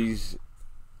about these,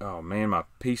 oh man, my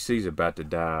PC's about to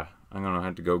die. I'm going to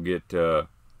have to go get my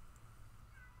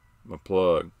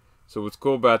plug. So what's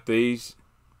cool about these,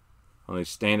 on these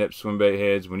stand-up swim bait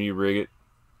heads, when you rig it,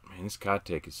 man, this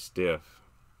Kitech is stiff.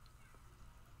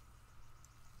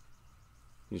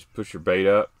 You just push your bait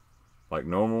up like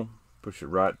normal, push it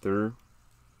right through.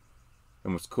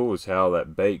 And what's cool is how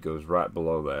that bait goes right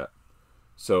below that.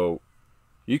 So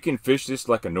you can fish this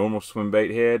like a normal swim bait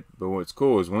head, but what's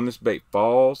cool is when this bait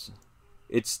falls,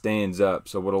 it stands up.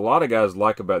 So what a lot of guys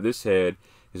like about this head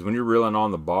is when you're reeling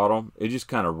on the bottom, it just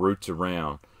kind of roots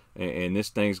around. And this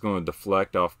thing's going to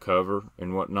deflect off cover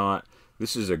and whatnot.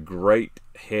 This is a great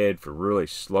head for really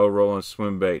slow rolling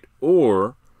swim bait.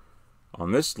 Or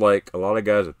on this lake, a lot of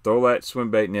guys will throw that swim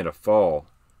bait and it'll fall.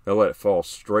 They'll let it fall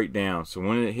straight down. So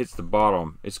when it hits the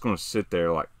bottom, it's going to sit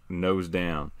there like nose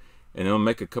down. And they'll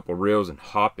make a couple reels and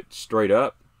hop it straight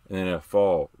up. And then it'll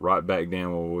fall right back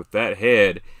down. Well, with that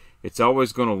head, it's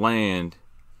always going to land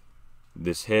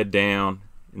this head down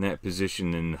in that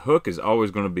position. And the hook is always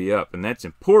going to be up. And that's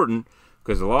important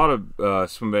because a lot of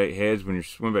swim bait heads, when your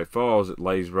swim bait falls, it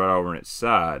lays right over on its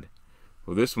side.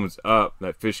 Well, this one's up.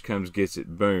 That fish comes, gets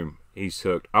it, boom, he's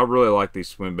hooked. I really like these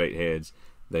swim bait heads.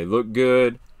 They look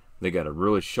good. They got a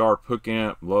really sharp hook in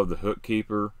it. Love the hook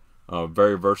keeper.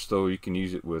 Very versatile. You can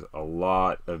use it with a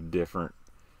lot of different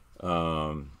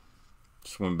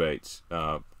swim baits.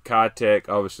 Kitech,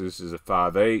 obviously this is a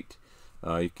 5/8.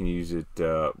 You can use it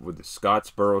with the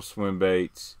Scottsboro swim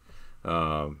baits,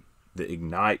 the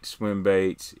Ignite swim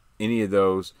baits, any of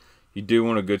those. You do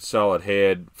want a good solid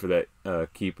head for that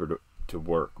keeper to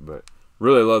work. But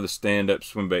really love the stand-up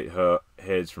swim bait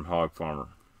heads from Hog Farmer.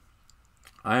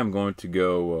 I am going to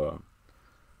go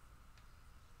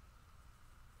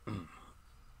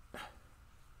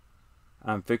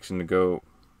I'm fixing to go,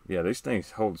 yeah, these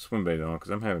things hold swim bait on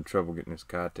because I'm having trouble getting this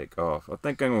Kitech off. I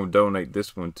think I'm going to donate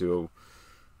this one to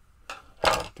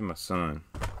my son.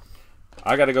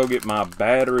 I got to go get my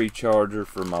battery charger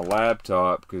for my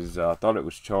laptop because I thought it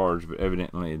was charged, but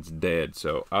evidently it's dead.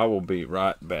 So I will be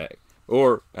right back.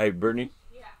 Or, hey, Brittany,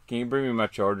 can you bring me my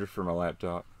charger for my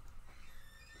laptop?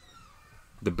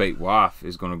 The bait wife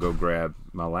is going to go grab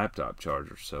my laptop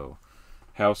charger. So,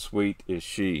 how sweet is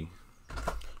she?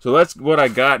 So that's what I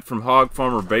got from Hog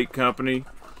Farmer Bait Company.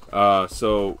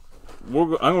 So I'm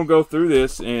going to go through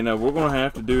this, and we're going to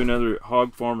have to do another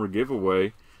Hog Farmer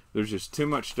giveaway. There's just too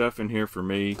much stuff in here for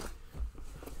me.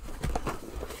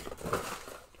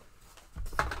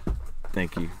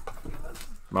 Thank you.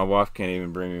 My wife can't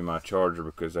even bring me my charger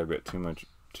because I've got too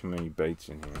many baits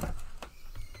in here.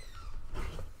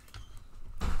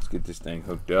 Let's get this thing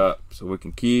hooked up so we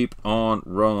can keep on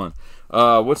rolling.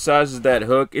 What size is that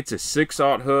hook? It's a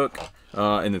 6/0 hook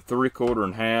in the 3/4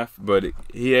 and half, but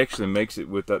he actually makes it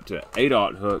with up to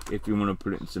 8/0 hook if you want to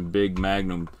put it in some big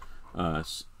Magnum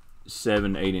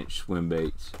 7-8 inch swim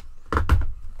baits.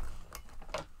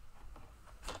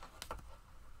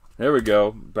 There we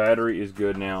go. Battery is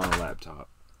good now on the laptop.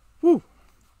 Woo.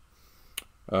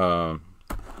 I'm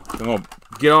going to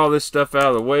get all this stuff out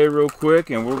of the way real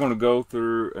quick, and we're going to go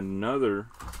through another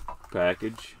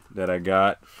package that I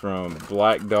got from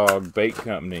Black Dog Bait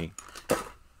Company.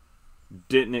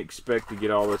 Didn't expect to get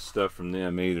all this stuff from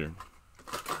them either.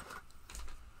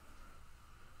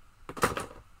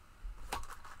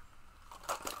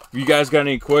 If you guys got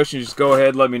any questions, just go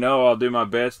ahead, let me know. I'll do my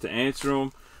best to answer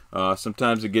them.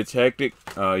 Sometimes it gets hectic.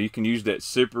 You can use that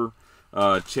Zipper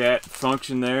chat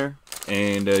function there,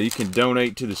 and you can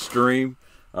donate to the stream,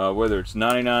 whether it's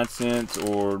 99 cents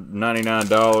or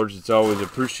 $99. It's always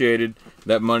appreciated.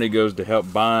 That money goes to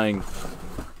help buying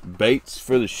baits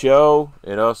for the show.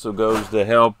 It also goes to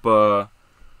help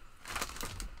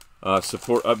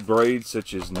support upgrades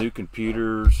such as new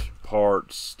computers,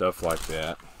 parts, stuff like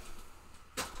that.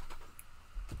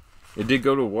 It did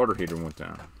go to a water heater one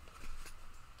time.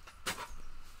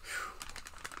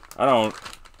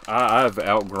 I've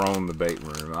outgrown the bait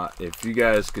room. If you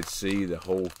guys could see the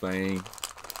whole thing,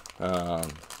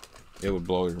 it would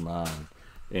blow your mind.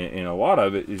 And a lot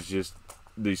of it is just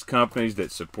these companies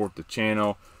that support the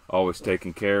channel, always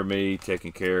taking care of me,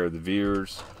 taking care of the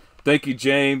viewers. Thank you,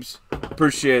 James.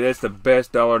 Appreciate it. That's the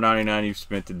best $1.99 you've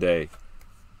spent today.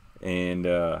 And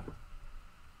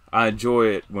I enjoy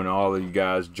it when all of you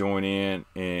guys join in.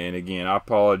 And again, I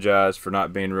apologize for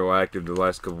not being real active the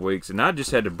last couple weeks. And I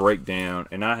just had to break down,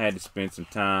 and I had to spend some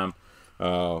time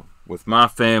with my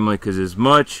family, because as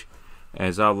much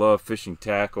as I love fishing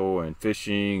tackle and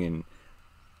fishing, and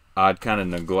I'd kind of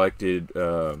neglected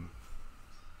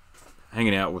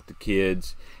hanging out with the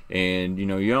kids. And you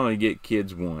know, you only get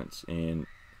kids once, and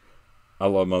I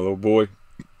love my little boy,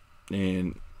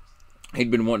 and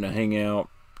he'd been wanting to hang out,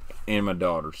 and my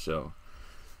daughter. So,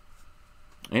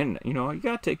 and you know, you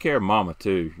gotta take care of mama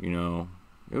too. You know,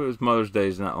 it was Mother's Day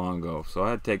not long ago, so I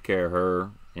had to take care of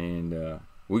her, and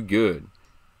we good.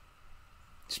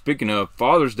 Speaking of,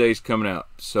 Father's Day's coming up,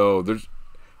 so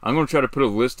I'm going to try to put a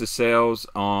list of sales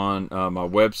on my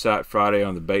website Friday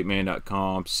on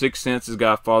thebaitman.com. 6 Cents has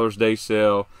got a Father's Day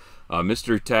sale.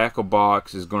 Mystery Tackle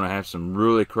Box is going to have some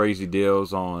really crazy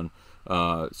deals on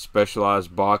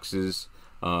specialized boxes,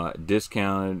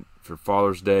 discounted for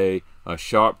Father's Day.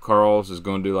 Sharp Carl's is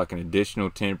going to do like an additional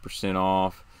 10%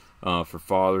 off for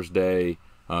Father's Day.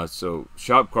 So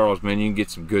Sharp Carl's, man, you can get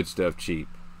some good stuff cheap.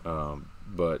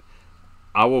 But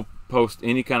I will post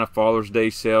any kind of Father's Day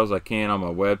sales I can on my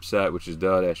website, which is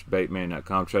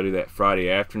duh-baitman.com. Try to do that Friday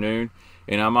afternoon,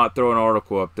 and I might throw an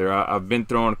article up there. I've been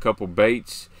throwing a couple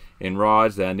baits and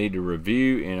rods that I need to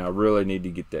review, and I really need to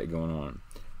get that going on.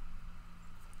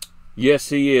 Yes,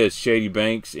 he is, Shady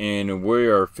Banks, and we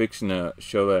are fixing to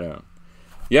show that out.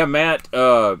 Yeah, Matt,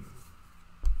 I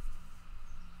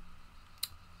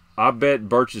bet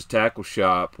Birch's Tackle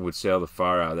Shop would sell the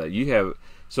fire out of that. You have,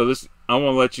 so this, I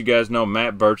want to let you guys know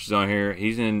Matt Birch is on here.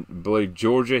 He's in, I believe,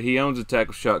 Georgia. He owns a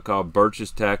tackle shop called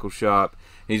Birch's Tackle Shop.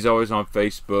 He's always on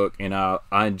Facebook, and I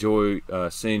enjoy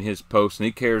seeing his posts, and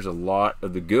he carries a lot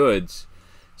of the goods.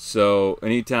 So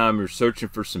anytime you're searching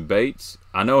for some baits,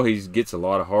 I know he gets a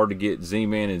lot of hard-to-get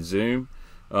Z-Man and Zoom.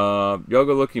 Y'all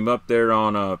go look him up there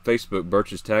on Facebook,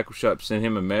 Birch's Tackle Shop. Send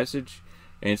him a message,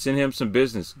 and send him some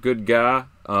business. Good guy.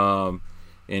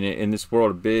 In this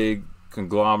world of big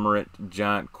conglomerate,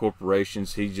 giant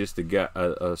corporations, he's just a guy,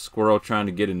 a squirrel trying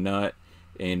to get a nut,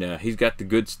 and he's got the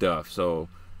good stuff. So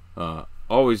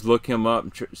always look him up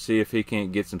and see if he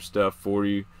can't get some stuff for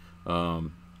you.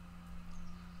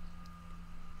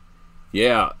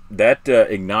 Yeah, that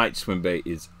Ignite swim bait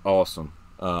is awesome.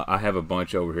 I have a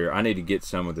bunch over here. I need to get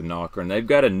some with the knocker, and they've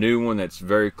got a new one that's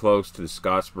very close to the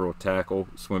Scottsboro Tackle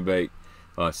swim bait.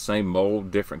 Same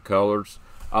mold, different colors.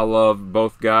 I love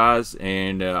both guys,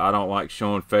 and I don't like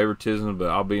showing favoritism, but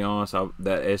I'll be honest,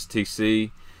 that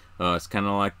STC, it's kind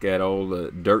of like that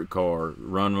old dirt car,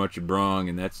 run what you brung,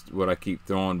 and that's what I keep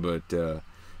throwing. But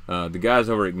the guys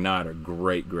over at Ignite are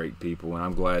great, great people, and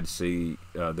I'm glad to see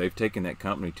they've taken that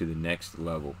company to the next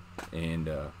level. And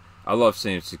I love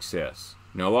seeing success.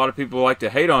 You know, a lot of people like to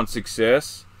hate on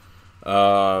success,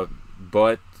 but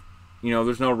you know,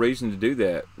 there's no reason to do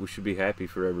that. We should be happy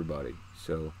for everybody.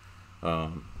 So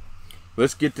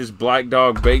let's get this Black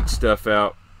Dog bait stuff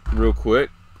out real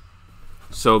quick.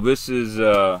 So this is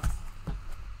I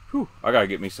gotta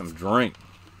get me some drink.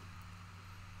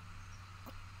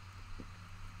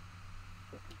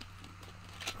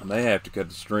 I may have to cut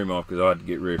the stream off because I have to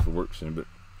get ready for work soon. But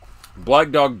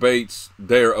Black Dog baits,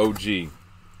 they're OG.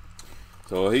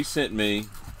 So he sent me.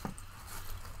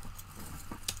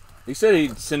 He said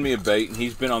he'd send me a bait, and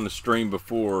he's been on the stream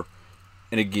before.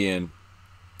 And again,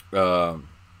 you know,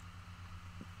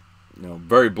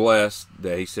 very blessed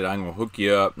that he said, I'm going to hook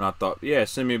you up. And I thought, yeah,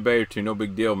 send me a bait or two. No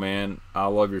big deal, man. I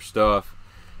love your stuff.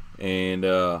 And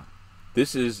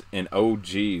this is an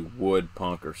OG wood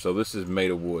punker. So this is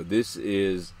made of wood. This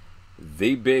is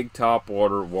the big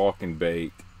topwater walking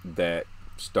bait that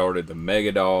started the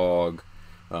Mega Dog,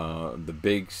 the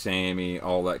Big Sammy,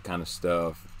 all that kind of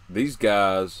stuff. These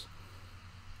guys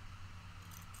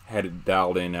had it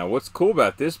dialed in. Now, what's cool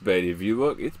about this bait, if you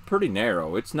look, it's pretty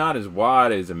narrow. It's not as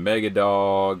wide as a Mega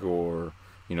Dog or,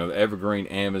 you know, the Evergreen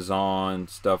Amazon,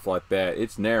 stuff like that.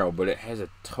 It's narrow, but it has a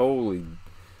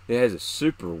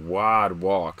super wide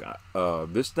walk.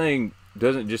 This thing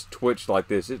doesn't just twitch like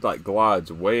this. It like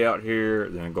glides way out here,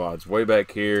 then it glides way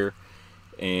back here.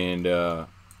 And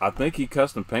I think he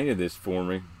custom painted this for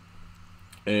me.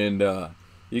 And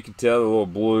you can tell the little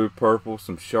blue, purple,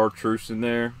 some chartreuse in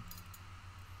there.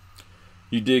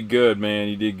 You did good, man.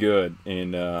 You did good.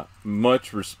 And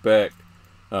much respect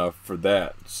for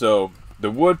that. So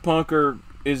the wood punker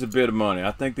is a bit of money.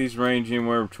 I think these range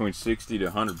anywhere between 60 to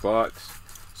 100 bucks.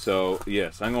 So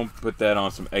yes, I'm going to put that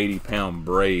on some 80-pound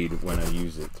braid when I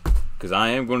use it, because I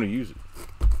am going to use it.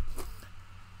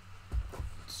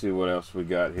 Let's see what else we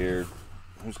got here.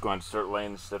 I'm just going to start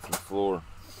laying this stuff on the floor.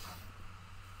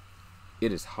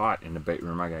 It is hot in the bait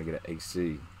room. I got to get an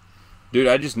AC. Dude,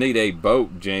 I just need a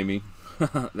boat, Jamie.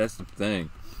 That's the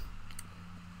thing.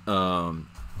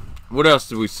 What else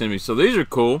did we send me? So these are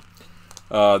cool.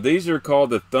 These are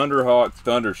called the Thunderhawk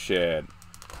Thunder Shad.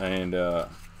 And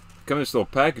come in this little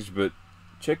package, but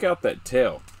check out that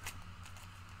tail.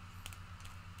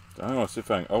 I'm going to see if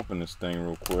I can open this thing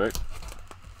real quick.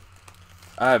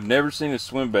 I have never seen a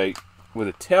swim bait with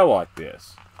a tail like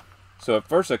this. So at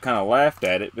first I kind of laughed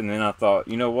at it, but then I thought,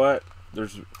 you know what?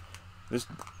 There's this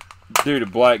dude, a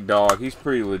Black Dog. He's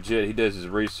pretty legit. He does his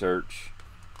research.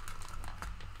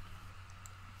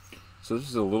 So this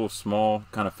is a little small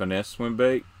kind of finesse swim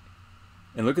bait.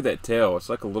 And look at that tail. It's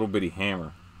like a little bitty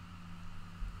hammer.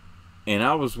 And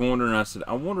I was wondering, I said,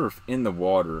 I wonder if in the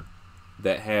water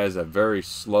that has a very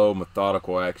slow,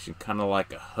 methodical action, kind of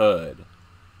like a HUD,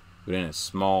 but in a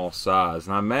small size.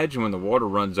 And I imagine when the water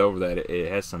runs over that,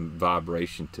 it has some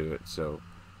vibration to it. So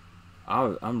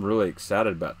I'm really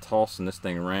excited about tossing this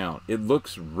thing around. It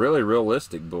looks really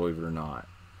realistic, believe it or not.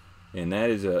 And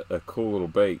that is a cool little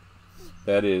bait.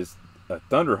 That is a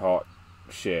Thunderhawk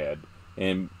shad.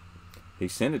 And he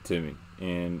sent it to me.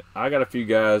 And I got a few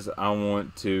guys I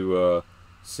want to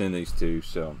send these to.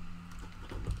 So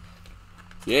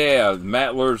yeah,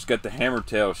 Matt Lure's got the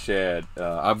Hammertail shad.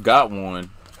 I've got one,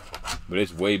 but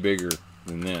it's way bigger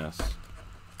than this.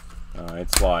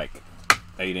 It's like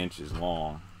 8 inches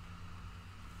long.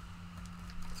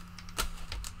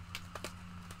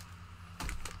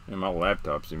 And my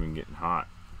laptop's even getting hot.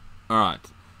 Alright,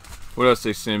 what else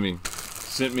they sent me?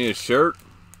 Sent me a shirt.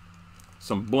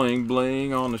 Some bling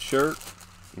bling on the shirt.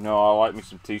 You know, I like me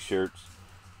some t-shirts.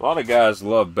 A lot of guys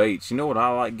love baits. You know what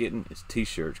I like getting? Is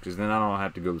t-shirts, because then I don't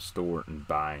have to go to the store and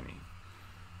buy any.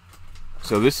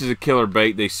 So this is a killer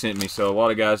bait they sent me. So a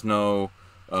lot of guys know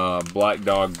Black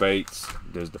Dog Baits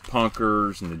does the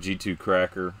punkers and the G2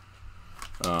 cracker.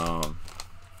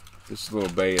 This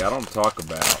little bait I don't talk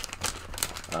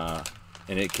about,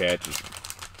 and it catches.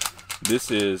 This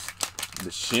is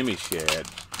the Shimmy Shad,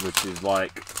 which is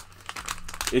like,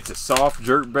 it's a soft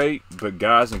jerk bait, but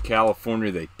guys in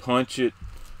California, they punch it.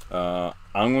 I'm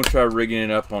going to try rigging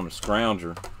it up on a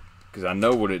scrounger, because I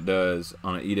know what it does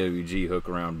on an EWG hook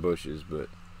around bushes. But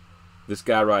this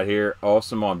guy right here,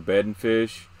 awesome on bedding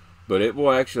fish, but it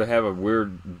will actually have a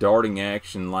weird darting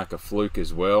action like a fluke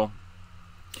as well.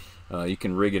 You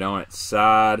can rig it on its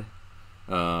side,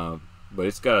 but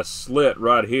it's got a slit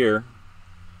right here,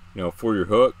 you know, for your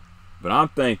hook. But I'm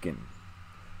thinking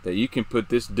that you can put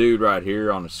this dude right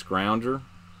here on a scrounger,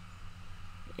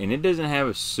 and it doesn't have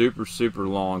a super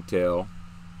long tail,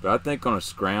 but I think on a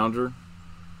scrounger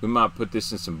we might put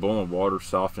this in some boiling water,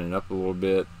 soften it up a little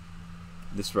bit.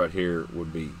 This right here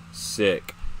would be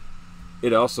sick.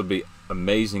 It'd also be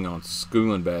amazing on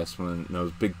schooling bass when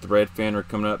those big thread fin are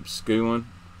coming up schooling.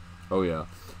 Oh yeah.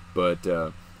 But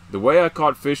the way I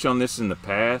caught fish on this in the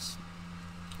past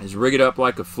is rig it up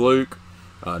like a fluke,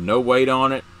 no weight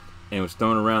on it, and was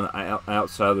thrown around the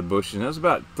outside of the bushes. And that was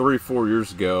about 3 or 4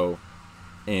 years ago,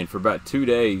 and for about 2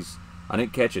 days I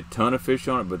didn't catch a ton of fish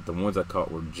on it, but the ones I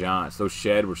caught were giants. Those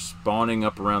shad were spawning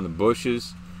up around the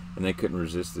bushes, and they couldn't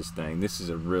resist this thing. This is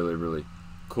a really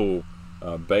cool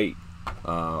bait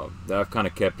that I've kind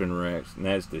of kept in racks, and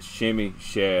that's the shimmy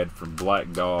shad from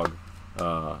Black Dog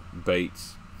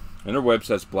Baits. And their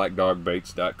website's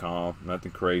blackdogbaits.com.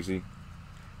 Nothing crazy.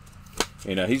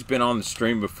 You know, he's been on the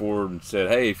stream before and said,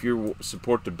 hey, if you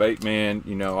support the Baitman,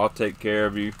 you know, I'll take care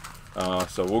of you.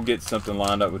 So we'll get something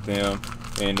lined up with them,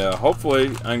 and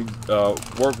hopefully I can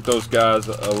work with those guys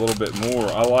a little bit more.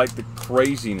 I like the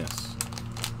craziness.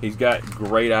 He's got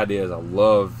great ideas. I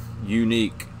love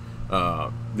unique.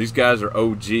 These guys are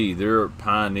OG. They're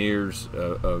pioneers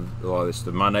of a lot of this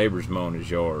stuff. My neighbor's mowing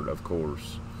his yard, of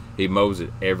course. He mows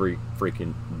it every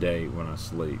freaking day when I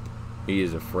sleep. He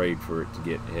is afraid for it to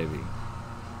get heavy.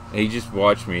 He just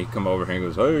watched me come over here and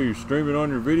goes, hey, you're streaming on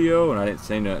your video? And I didn't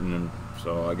say nothing. And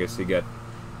so I guess he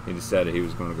decided he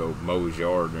was going to go mow his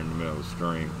yard in the middle of the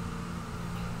stream.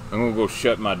 I'm going to go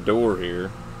shut my door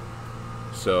here.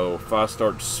 So if I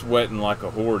start sweating like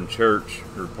a whore in church,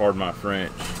 or pardon my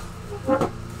French.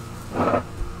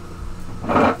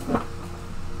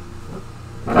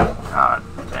 God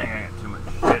dang, I got too much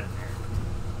shit in here.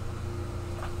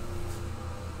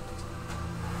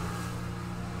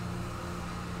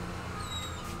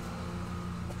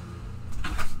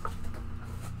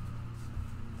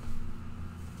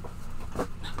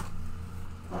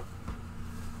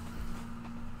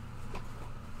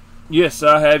 Yes,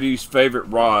 I have used favorite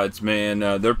rods, man.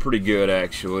 They're pretty good,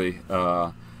 actually.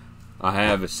 I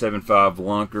have a 7.5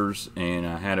 Lunkers, and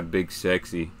I had a big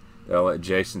sexy that I'll let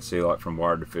Jason see, like from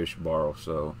Wired to Fish borrow.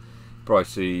 So probably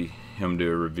see him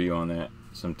do a review on that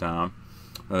sometime.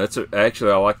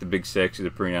 Actually, I like the big sexy.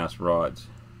 They're pretty nice rods.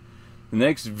 The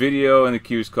next video in the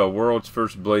queue is called World's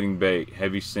First Bleeding Bait.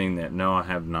 Have you seen that? No, I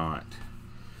have not.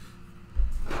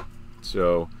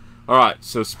 So, alright,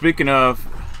 so speaking of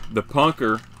the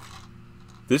punker,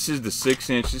 this is the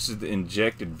 6-inch. This is the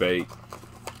injected bait.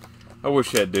 I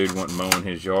wish that dude wasn't mowing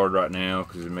his yard right now,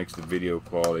 because it makes the video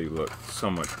quality look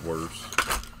so much worse.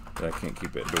 I can't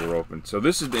keep that door open. So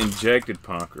this is the injected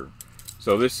punker.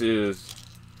 So this is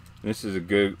a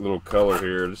good little color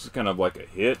here. This is kind of like a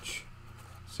hitch.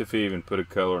 See if he even put a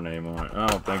color name on it. I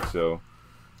don't think so.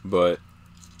 But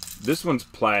this one's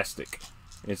plastic.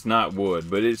 It's not wood,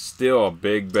 but it's still a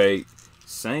big bait.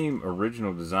 Same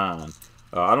original design.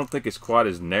 I don't think it's quite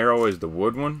as narrow as the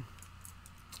wood one.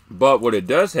 But what it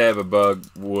does have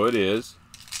above wood is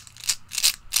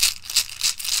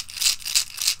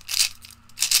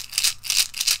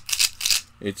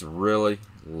it's really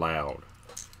loud.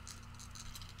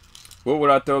 What would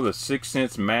I throw the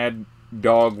 6-cent Mad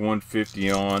Dog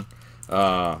 150 on?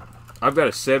 I've got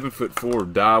a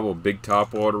 7'4" Dowel big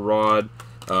topwater rod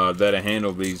that'll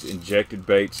handle these injected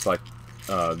baits like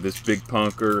this big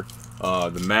punker,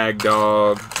 the Mag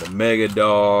Dog, the Mega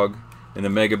Dog, and the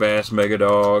Mega Bass Mega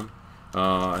Dog.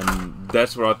 And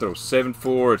that's what I throw.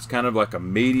 7'4". It's kind of like a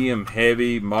medium,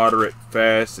 heavy, moderate,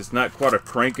 fast. It's not quite a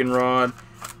cranking rod.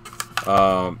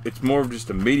 It's more of just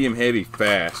a medium, heavy,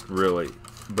 fast, really.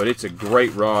 But it's a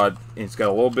great rod, and it's got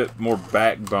a little bit more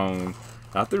backbone.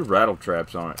 I threw rattle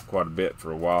traps on it quite a bit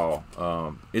for a while.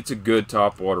 It's a good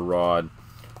topwater rod.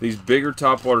 These bigger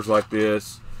topwaters like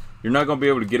this, you're not going to be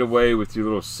able to get away with your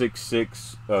little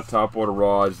 6'6" topwater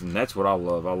rods, and that's what I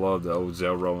love. I love the old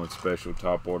Zell Rolling Special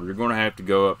topwater. You're going to have to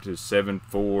go up to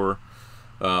 7'4"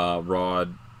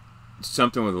 rod,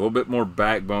 something with a little bit more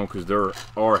backbone, because they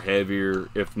are heavier.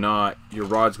 If not, your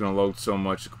rod's going to load so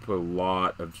much it can put a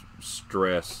lot of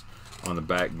stress on the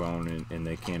backbone, and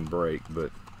they can break.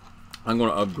 But I'm going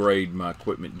to upgrade my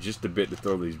equipment just a bit to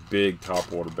throw these big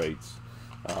topwater baits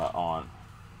on.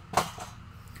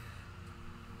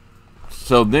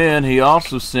 So then he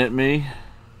also sent me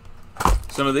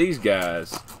some of these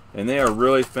guys, and they are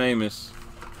really famous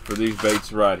for these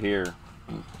baits right here.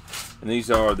 And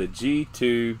these are the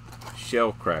G2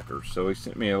 shell crackers. So he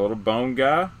sent me a little bone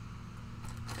guy.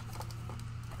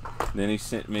 Then he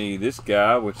sent me this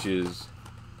guy, which is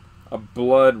a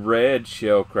blood red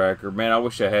shell cracker. Man, I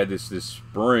wish I had this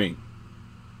spring.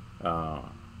 So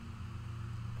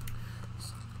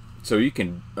you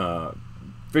can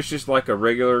fish just like a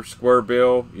regular square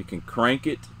bill. You can crank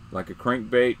it like a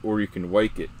crankbait, or you can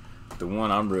wake it. The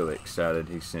one I'm really excited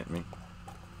he sent me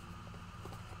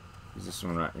is this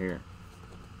one right here.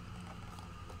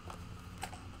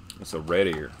 It's a red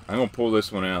ear. I'm going to pull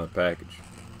this one out of the package.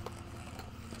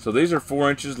 So these are 4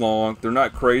 inches long. They're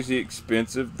not crazy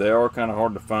expensive. They are kind of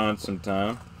hard to find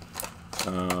sometimes.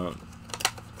 And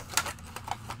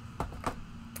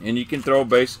you can throw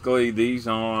basically these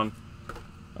on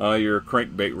your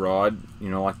crankbait rod. You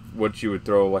know, like what you would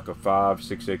throw like a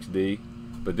 5-6XD.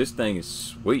 But this thing is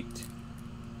sweet.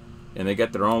 And they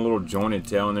got their own little jointed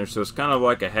tail in there. So it's kind of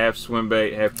like a half swim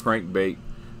bait, half crankbait.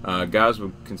 Guys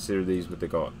would consider these what they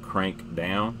call a crank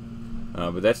down,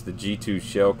 but that's the G2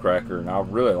 shell cracker, and I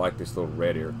really like this little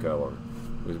red ear color.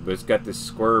 But it's got this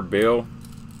square bill.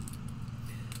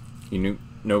 You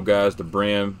know, guys, the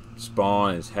brim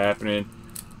spawn is happening,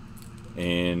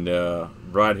 and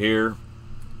right here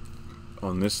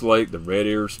on this lake, the red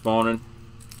ear is spawning.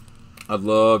 I'd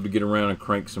love to get around and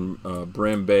crank some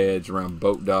brim beds around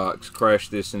boat docks, crash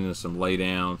this into some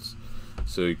laydowns,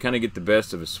 so you kind of get the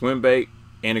best of a swim bait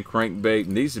and a crankbait,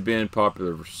 and these have been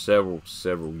popular for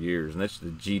several years, and that's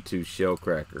the G2 shell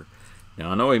cracker.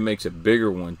 Now I know he makes a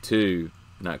bigger one too,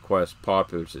 not quite as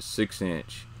popular. It's a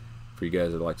 6-inch for you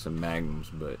guys that like some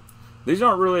magnums, but these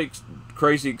aren't really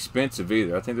crazy expensive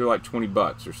either. I think they're like 20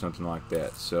 bucks or something like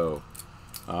that. So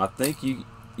I think you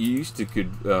used to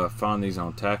could find these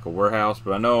on Tackle Warehouse,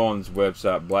 but I know on this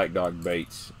website, Black Dog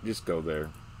Baits, just go there.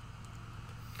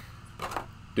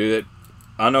 Do that.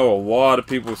 I know a lot of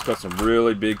people have caught some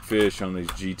really big fish on these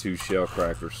G2 shell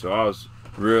crackers, so I was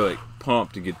really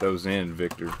pumped to get those in,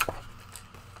 Victor.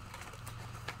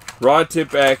 Rod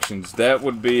tip actions, that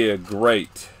would be a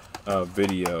great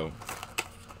video.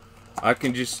 I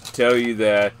can just tell you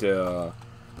that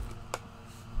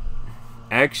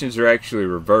actions are actually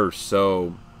reversed.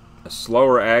 So a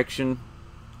slower action,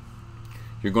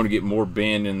 you're going to get more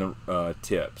bend in the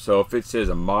tip. So if it says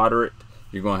a moderate,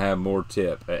 you're going to have more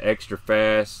tip. Extra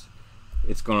fast,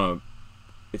 it's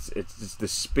the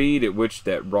speed at which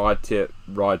that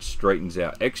rod straightens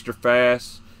out. Extra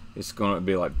fast, it's going to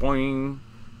be like boing.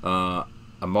 A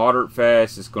moderate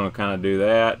fast, it's going to kind of do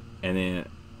that, and then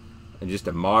just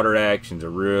a moderate action's a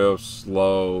real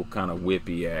slow kind of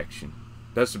whippy action.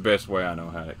 That's the best way I know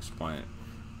how to explain it.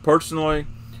 Personally,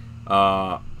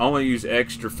 I only use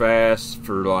extra fast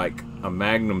for like a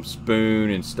Magnum spoon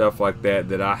and stuff like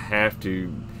that I have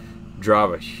to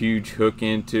drive a huge hook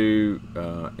into,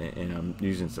 and I'm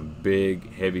using some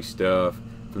big heavy stuff.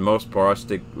 For the most part, I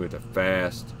stick with a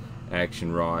fast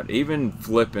action rod. Even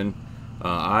flipping,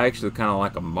 I actually kind of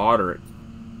like a moderate,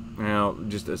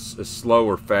 just a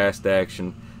slower fast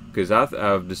action, because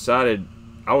I've decided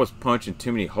I was punching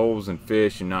too many holes in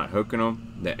fish and not hooking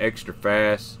them. The extra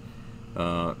fast,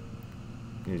 it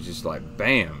was just like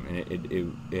bam,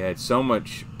 and it had so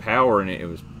much power in it, it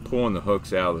was pulling the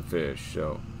hooks out of the fish.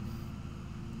 So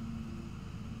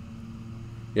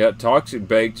yeah, toxic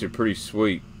baits are pretty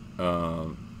sweet.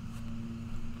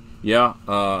 Yeah,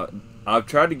 I've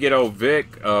tried to get old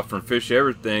Vic from Fish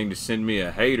Everything to send me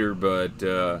a hater,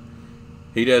 but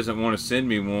he doesn't want to send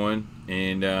me one.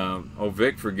 And old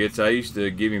Vic forgets I used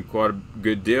to give him quite a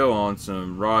good deal on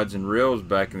some rods and reels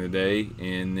back in the day.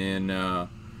 And then I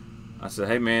said,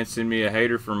 hey man, send me a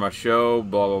hater for my show,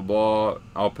 blah blah blah,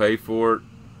 I'll pay for it.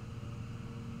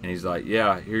 And he's like,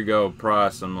 yeah, here you go,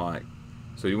 price. I'm like,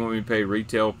 so you want me to pay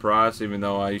retail price even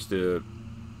though I used to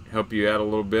help you out a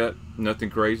little bit? Nothing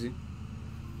crazy.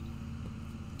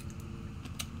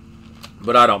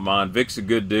 But I don't mind. Vic's a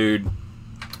good dude.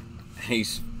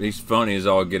 He's funny as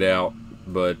all get out,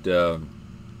 but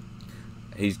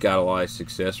he's got a lot of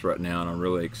success right now, and I'm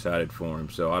really excited for him.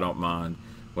 So I don't mind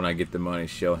when I get the money,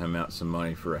 shell him out some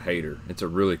money for a hater. It's a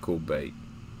really cool bait.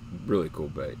 Really cool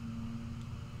bait.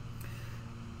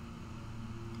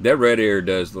 That red ear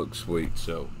does look sweet.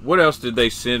 So what else did they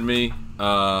send me?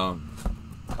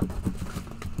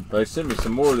 They sent me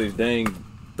some more of these dang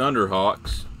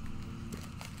Thunderhawks.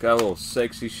 Got a little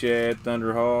sexy shad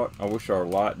Thunderhawk. I wish our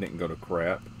light didn't go to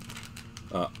crap.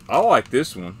 I like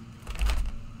this one.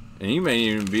 And you may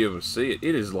even be able to see it.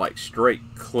 It is like straight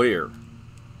clear.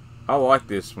 I like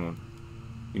this one.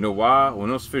 You know why? When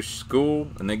those fish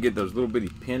school and they get those little bitty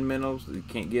pin minnows, you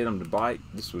can't get them to bite,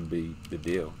 this would be the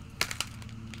deal.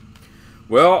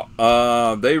 Well,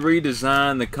 they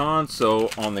redesigned the console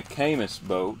on the Camus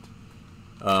boat.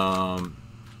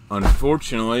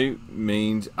 Unfortunately,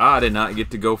 means I did not get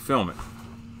to go film it.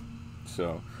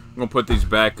 So I'm gonna put these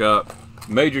back up.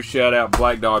 Major shout out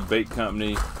Black Dog Bait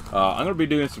Company. I'm going to be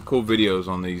doing some cool videos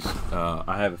on these.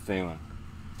 I have a feeling.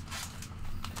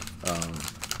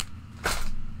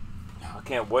 I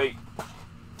can't wait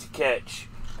to catch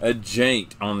a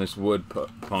Jaint on this wood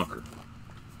punker.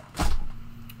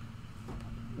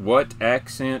 What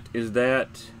accent is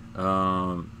that?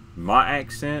 My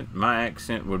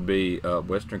accent would be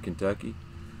Western Kentucky,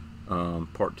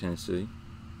 part Tennessee.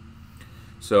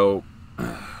 So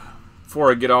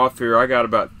before I get off here, I got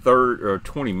about 30 or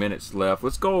 20 minutes left.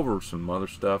 Let's go over some other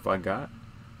stuff I got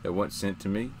that wasn't sent to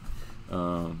me,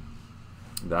 that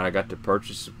I got to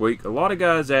purchase this week. A lot of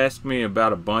guys ask me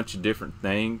about a bunch of different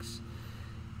things,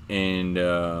 and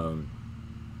I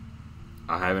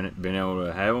haven't been able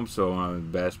to have them, so on the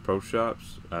Bass Pro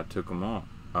Shops, I took them on.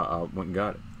 I went and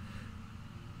got it.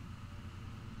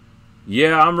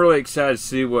 Yeah, I'm really excited to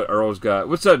see what Earl's got.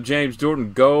 What's up, James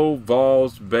Jordan? Go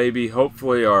Vols, baby.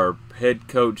 Hopefully our head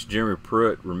coach, Jeremy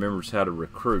Pruitt, remembers how to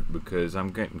recruit, because I'm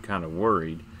getting kind of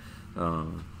worried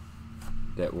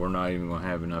that we're not even going to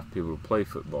have enough people to play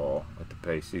football at the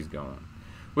pace he's going.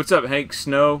 What's up, Hank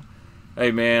Snow?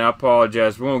 Hey, man, I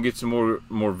apologize. We're going to get some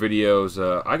more videos.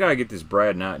 I got to get this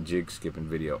Brad Knight jig skipping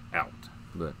video out.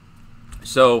 But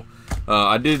so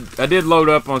I did load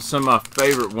up on some of my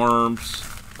favorite worms.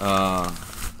 Y'all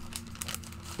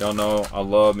know I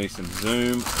love me some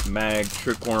Zoom Mag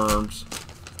trick worms.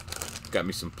 Got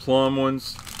me some plum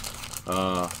ones.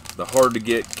 The hard to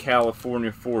get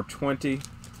California 420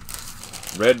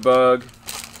 red bug,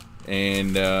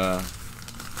 and got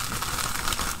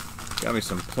me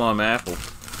some plum apple.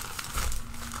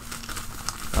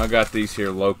 I got these here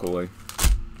locally.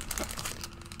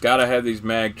 Gotta have these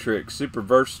mag tricks. Super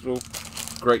versatile.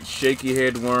 Great shaky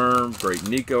head worm, great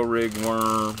Nico rig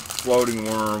worm, floating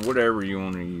worm, whatever you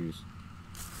want to use.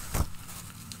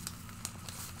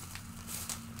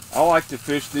 I like to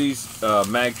fish these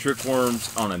mag trick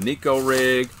worms on a Nico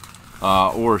rig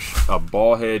or a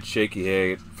ball head, shaky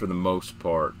head for the most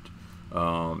part.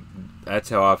 That's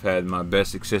how I've had my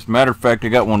best success. Matter of fact, I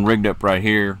got one rigged up right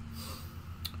here.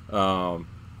 I've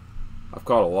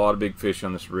caught a lot of big fish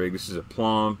on this rig. This is a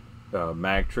plum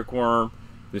mag trick worm.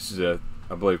 This is a,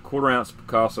 I believe, 1/4 ounce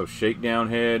Picasso shakedown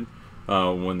head.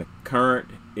 When the current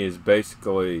is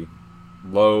basically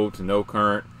low to no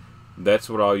current, that's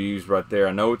what I'll use right there.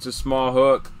 I know it's a small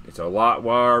hook, it's a light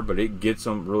wire, but it gets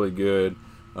them really good.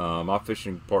 My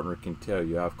fishing partner can tell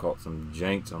you I've caught some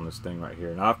Jaints on this thing right here,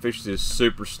 and I fish this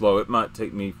super slow. It might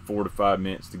take me 4 to 5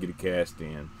 minutes to get a cast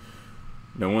in.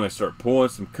 Now when they start pulling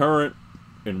some current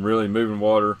and really moving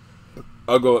water,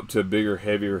 I'll go up to a bigger,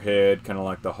 heavier head, kind of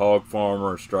like the Hog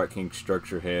Farmer or Strike King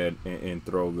structure head, and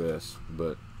throw this.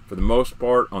 But for the most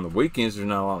part, on the weekends, there's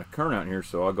not a lot of current out here,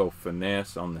 so I'll go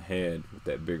finesse on the head with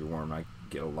that bigger worm. I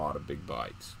get a lot of big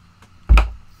bites.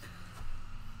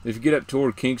 If you get up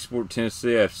toward Kingsport,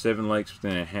 Tennessee, I have 7 lakes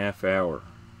within a half hour.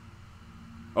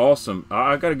 Awesome.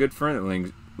 I got a good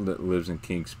friend that lives in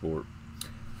Kingsport.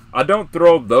 I don't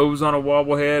throw those on a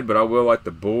wobblehead, but I will like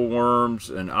the bull worms,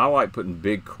 and I like putting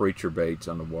big creature baits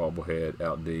on the wobblehead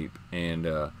out deep. And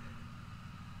I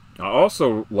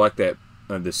also like that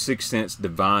the 6 Sense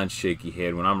Divine shaky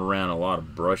head when I'm around a lot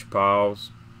of brush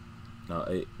piles.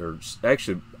 Or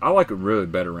actually, I like it really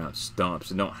better around stumps.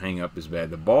 It don't hang up as bad.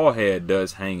 The ball head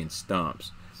does hang in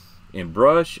stumps. In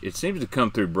brush, it seems to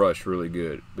come through brush really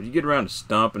good. But you get around a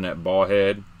stump and that ball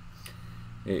head,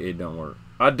 it don't work.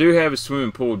 I do have a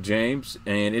swimming pool, James,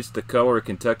 and it's the color of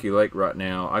Kentucky Lake right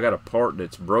now. I got a part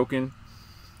that's broken,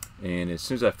 and as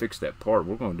soon as I fix that part,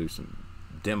 we're going to do some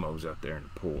demos out there in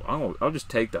the pool. I'll just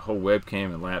take the whole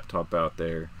webcam and laptop out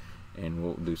there, and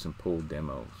we'll do some pool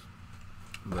demos.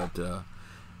 But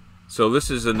so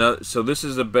this is another. So this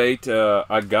is a bait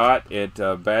I got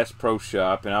at Bass Pro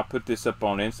Shop, and I put this up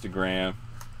on Instagram.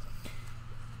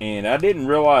 And I didn't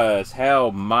realize how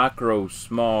micro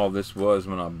small this was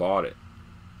when I bought it.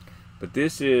 But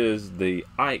this is the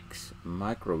Ike's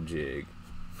micro jig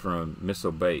from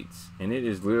Missile Baits, and it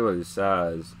is literally the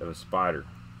size of a spider.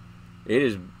 It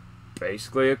is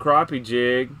basically a crappie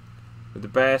jig with a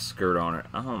bass skirt on it.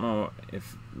 I don't know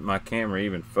if my camera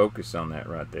even focused on that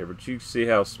right there, but you see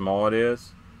how small it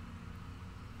is.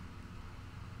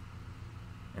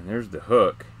 And there's the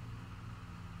hook.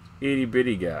 Itty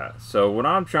bitty guy. So what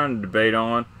I'm trying to debate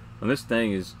on this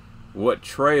thing is what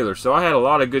trailer. So I had a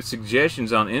lot of good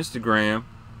suggestions on Instagram,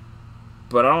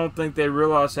 but I don't think they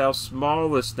realize how small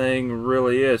this thing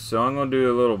really is. So I'm going to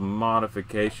do a little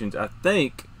modifications. I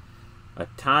think a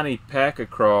tiny pack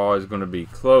crawl is going to be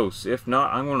close. If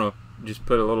not, I'm going to just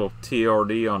put a little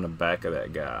TRD on the back of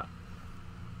that guy.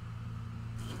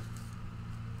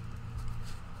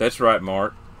 That's right,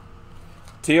 Mark.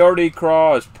 TRD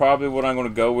craw is probably what I'm going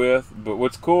to go with. But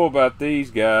what's cool about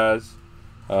these guys,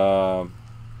 if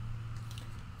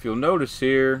you'll notice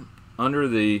here, under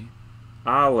the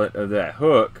eyelet of that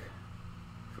hook,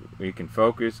 we can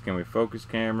focus. Can we focus,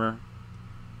 camera?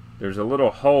 There's a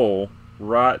little hole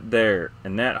right there,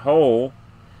 and that hole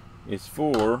is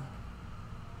for,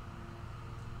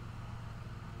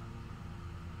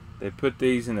 they put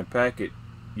these in the packet,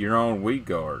 your own weed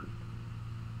guard.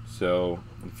 So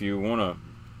if you want to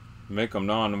make them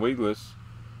non-weedless,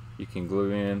 you can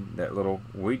glue in that little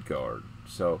weed guard.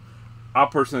 So I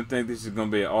personally think this is going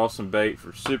to be an awesome bait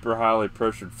for super highly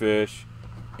pressured fish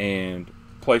and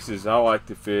places I like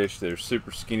to fish. There's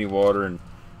super skinny water, and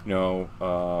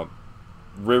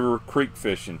river, creek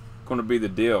fishing. Going to be the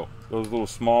deal. Those little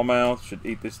smallmouths should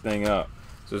eat this thing up.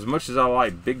 So as much as I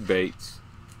like big baits,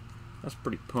 I was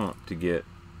pretty pumped to get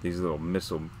these little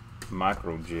missile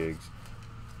micro jigs.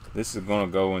 This is going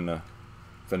to go in the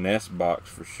finesse box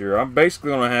for sure. I'm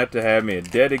basically going to have me a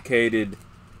dedicated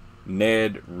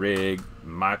Ned rig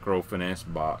micro finesse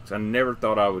box. I never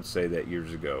thought I would say that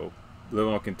years ago. Live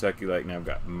on Kentucky Lake, now I've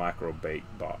got micro bait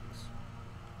box.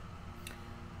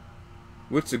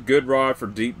 What's a good rod for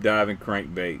deep diving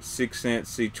crankbait? 6 cent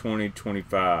C20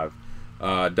 25.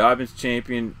 Diving's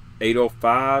Champion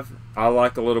 805. I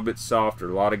like a little bit softer.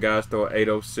 A lot of guys throw an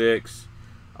 806.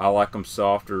 I like them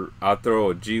softer. I throw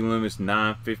a G Loomis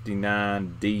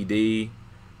 959 DD.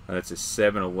 That's a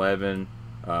 711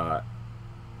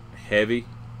 heavy.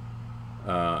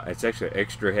 It's actually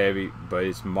extra heavy, but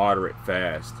it's moderate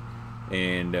fast.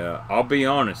 And I'll be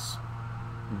honest,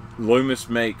 Loomis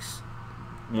makes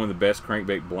one of the best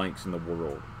crankbait blanks in the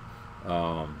world.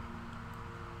 But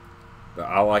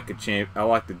I like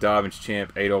the Diving's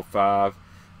Champ 805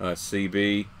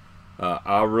 CB.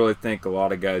 I really think a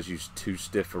lot of guys use too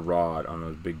stiff a rod on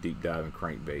those big deep diving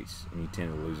crankbaits, and you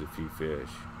tend to lose a few fish.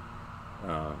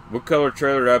 What color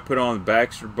trailer did I put on the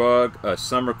Baxter Bug?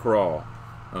 Summer Crawl.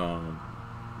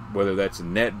 Whether that's a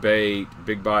net bait,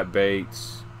 big bite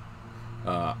baits.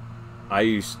 I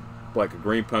use like a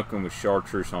green pumpkin with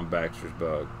chartreuse on Baxter's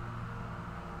Bug.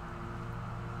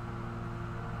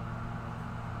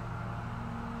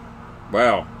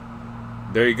 Wow,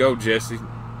 there you go, Jesse.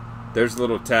 There's a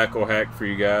little tackle hack for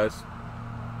you guys.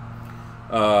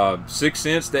 6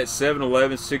 cents, that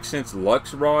 711 6 cents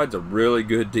Lux rod's a really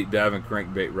good deep diving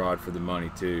crankbait rod for the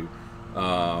money too.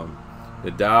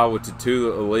 The dial with the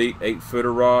Tula Elite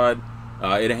 8-footer rod,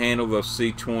 it'll handle those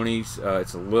C20s.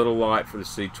 It's a little light for the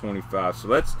C25, so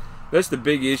that's the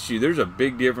big issue. There's a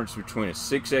big difference between a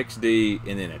 6XD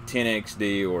and then a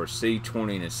 10XD or a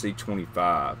C20 and a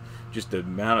C25. Just the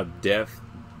amount of depth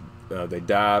they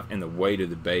dive and the weight of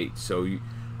the bait. So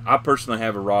I personally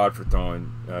have a rod for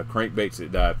throwing crankbaits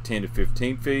that dive 10 to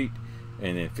 15 feet,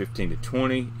 and then 15 to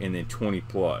 20, and then 20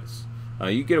 plus.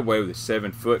 You get away with a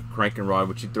 7-foot cranking rod,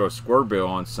 but you throw a square bill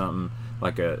on something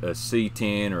like a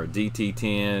C10 or a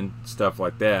DT10, stuff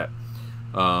like that.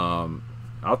 I'll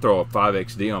throw a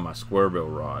 5XD on my square bill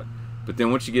rod. But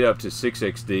then once you get up to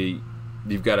 6XD,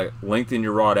 you've got to lengthen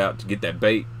your rod out to get that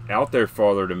bait out there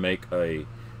farther to make a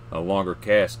longer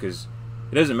cast, because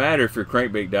it doesn't matter if your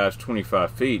crankbait dives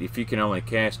 25 feet. If you can only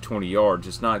cast 20 yards,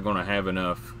 it's not going to have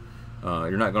enough.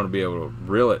 You're not going to be able to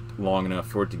reel it long enough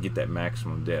for it to get that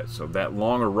maximum depth. So that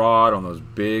longer rod on those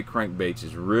big crankbaits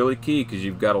is really key, because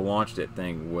you've got to launch that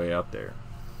thing way out there.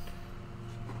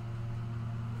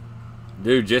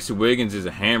 Dude, Jesse Wiggins is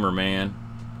a hammer, man.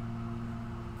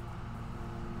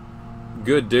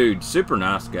 Good dude, super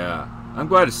nice guy. I'm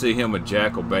glad to see him with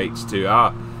Jackal baits too.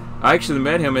 I actually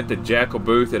met him at the Jackal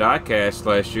booth at iCast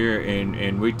last year,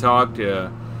 and we talked,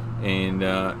 and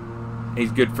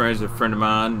he's good friends with a friend of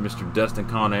mine, Mr. Dustin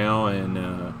Connell,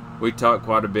 and we talked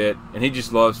quite a bit, and he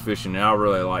just loves fishing, and I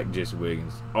really like Jesse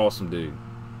Wiggins. Awesome dude.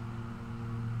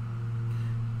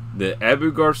 The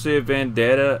Abu Garcia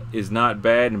Vendetta is not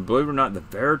bad, and believe it or not, the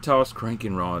Veritas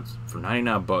cranking rods for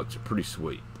 99 bucks are pretty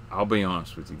sweet. I'll be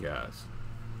honest with you guys.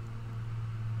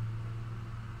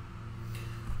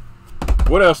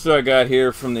 What else do I got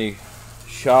here from the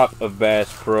shop of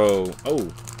Bass Pro? Oh,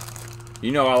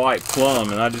 you know I like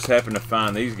plum, and I just happened to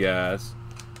find these guys.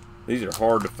 These are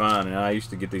hard to find, and I used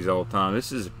to get these all the time.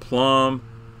 This is a plum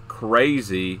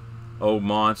crazy old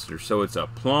monster. So it's a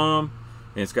plum,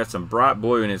 and it's got some bright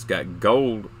blue, and it's got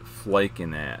gold flake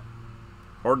in that.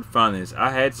 Hard to find this.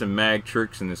 I had some mag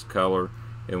tricks in this color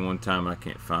at one time, and I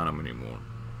can't find them anymore.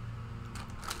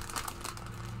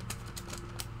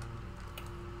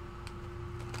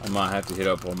 I might have to hit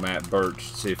up on Matt Birch,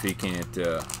 see if he can't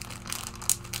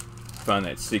find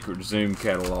that secret Zoom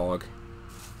catalog.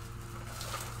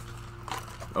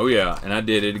 Oh yeah, and I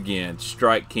did it again.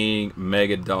 Strike King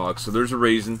Mega Dog. So there's a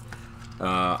reason.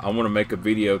 I want to make a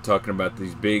video talking about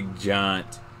these big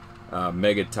giant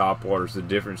mega topwaters, the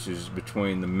differences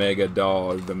between the Mega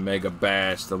Dog, the Mega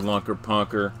Bass, the Lunker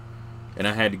Punker, and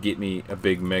I had to get me a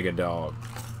big Mega Dog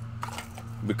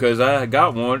because I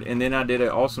got one, and then I did an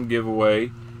awesome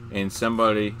giveaway, and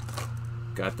somebody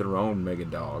got their own Mega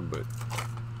Dog. But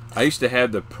I used to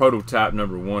have the prototype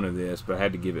 #1 of this, but I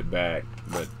had to give it back.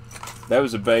 But that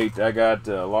was a bait I got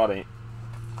a lot of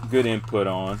good input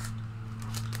on.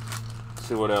 Let's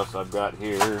see what else I've got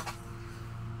here.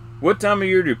 What time of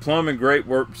year do plum and grape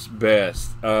works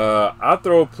best? I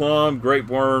throw plum, grape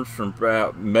worms from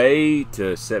about May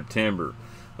to September.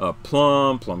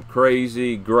 Plum, plum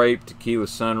crazy, grape, tequila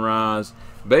sunrise.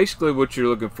 Basically what you're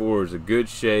looking for is a good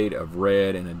shade of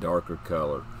red and a darker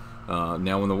color.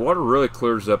 Now when the water really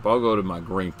clears up, I'll go to my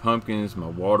green pumpkins, my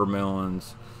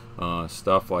watermelons,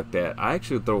 stuff like that. I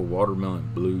actually throw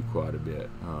watermelon blue quite a bit.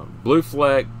 Blue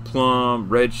fleck, plum,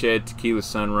 red shed, tequila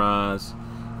sunrise.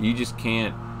 You just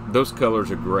can't, those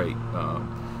colors are great.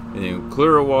 And then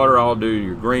clearer water, I'll do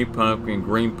your green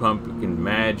pumpkin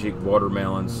magic,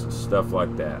 watermelons, stuff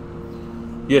like that.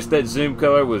 Yes, that zoom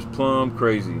color was plum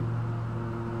crazy.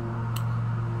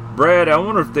 Brad, I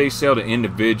wonder if they sell to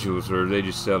individuals or they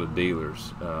just sell to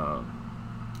dealers.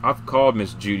 I've called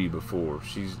Miss Judy before.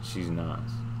 She's nice.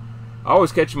 I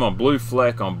always catch them on blue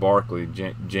fleck on Barkley,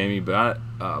 Jamie, but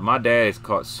my dad has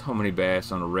caught so many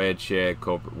bass on a red shad,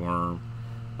 culprit worm.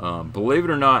 Believe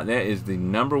it or not, that is the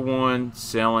 #1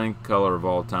 selling color of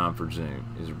all time for Zoom,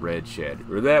 is red shad.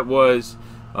 Or that was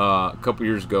a couple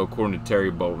years ago, according to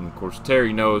Terry Bolton. Of course,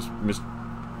 Terry knows Mr.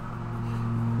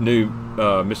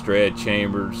 Ed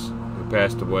Chambers, who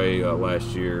passed away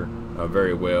last year,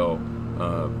 very well.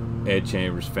 Ed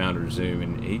Chambers, founder of Zoom,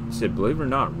 and he said, believe it or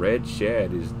not, red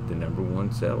shad is the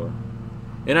 #1 seller.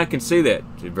 And I can see that.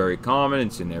 It's very common.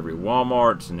 It's in every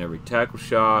Walmart. It's in every tackle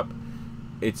shop.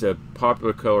 It's a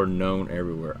popular color known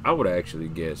everywhere. I would actually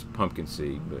guess pumpkin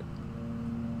seed, but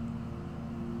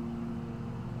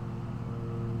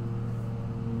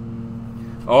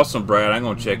awesome, Brad. I'm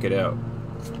gonna check it out.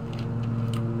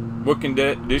 What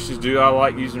dishes do I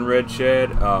like using red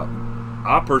shad?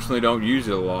 I personally don't use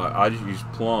it a lot. I just use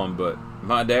plum, but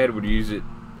my dad would use it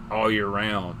all year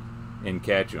round and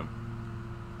catch them.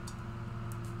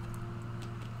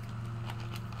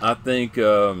 I think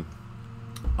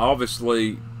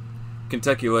obviously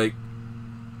Kentucky Lake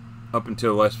up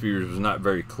until the last few years was not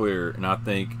very clear, and I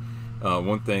think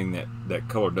one thing that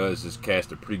color does is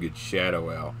cast a pretty good shadow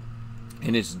out,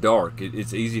 and it's dark.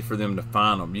 It's easy for them to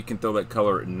find them. You can throw that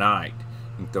color at night,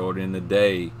 you can throw it in the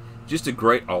day. Just a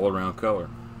great all-around color.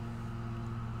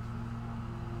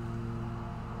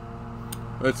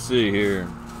 Let's see here,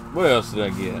 what else did I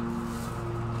get?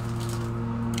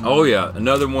 Oh yeah,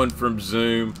 another one from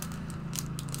Zoom.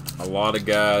 A lot of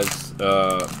guys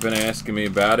been asking me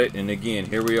about it, and again,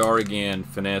 here we are again,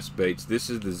 finesse baits. This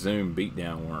is the Zoom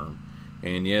beatdown worm,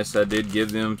 and yes, I did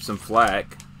give them some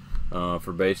flack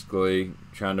for basically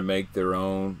trying to make their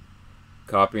own,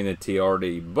 copying the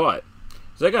TRD. But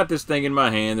so I got this thing in my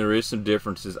hand. There is some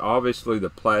differences. Obviously, the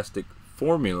plastic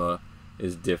formula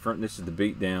is different. This is the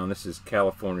beatdown. This is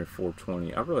California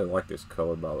 420. I really like this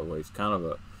color, by the way. It's kind of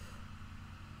a,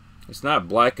 it's not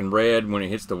black and red. When it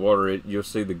hits the water, you'll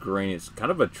see the green. It's kind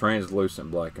of a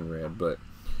translucent black and red. But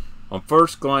on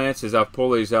first glance, as I pull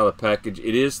these out of the package,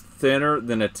 it is thinner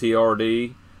than a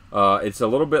TRD. It's a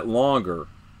little bit longer.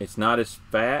 It's not as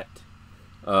fat.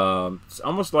 It's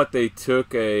almost like they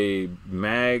took a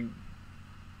mag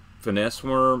finesse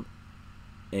worm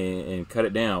and cut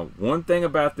it down. One thing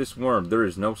about this worm, there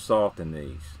is no salt in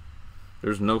these.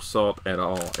 There's no salt at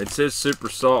all. It says Super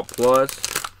Salt Plus.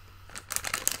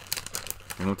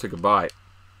 I'm gonna take a bite.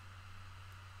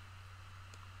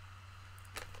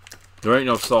 There ain't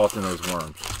no salt in those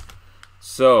worms.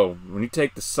 So when you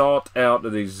take the salt out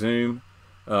of these Zoom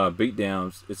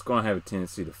beatdowns, it's gonna have a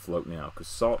tendency to float now, because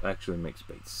salt actually makes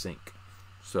bait sink.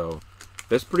 So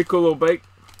that's a pretty cool little bait.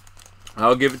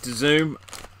 I'll give it to Zoom.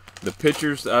 The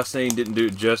pictures I seen didn't do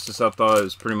it justice. I thought it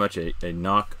was pretty much a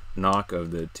knock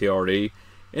of the TRD.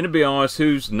 And to be honest,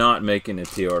 who's not making a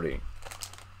TRD?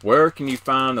 Where can you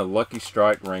find the Lucky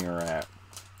Strike ringer at?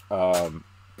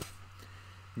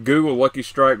 Google Lucky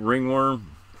Strike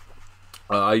ringworm.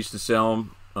 I used to sell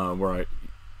them where I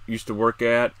used to work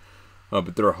at,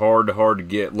 but they're hard to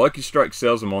get. Lucky Strike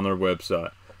sells them on their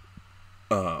website.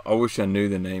 I wish I knew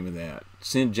the name of that.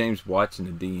 Send James Watson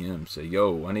a DM. Say,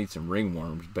 yo, I need some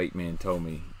ringworms. Baitman told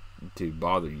me to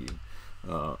bother you.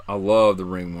 I love the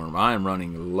ringworm. I am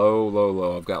running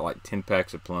low. I've got like 10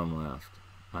 packs of plum left.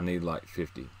 I need like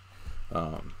 50.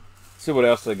 See what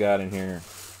else I got in here.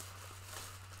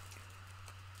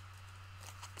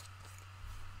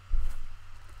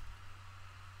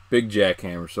 Big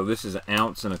jackhammer. So this is 1.25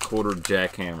 ounce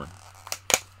jackhammer.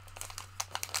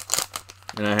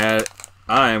 And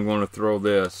I am going to throw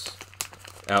this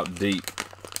out deep.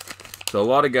 So a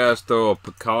lot of guys throw a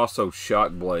Picasso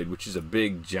shock blade, which is a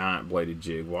big giant bladed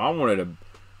jig. Well, I wanted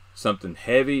something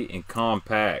heavy and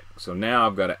compact. So now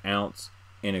I've got 1.25 ounce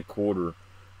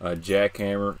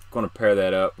jackhammer. Going to pair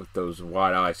that up with those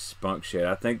white ice spunk shad.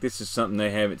 I think this is something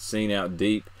they haven't seen out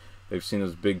deep. They've seen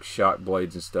those big shock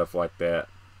blades and stuff like that.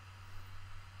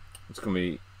 It's going to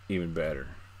be even better.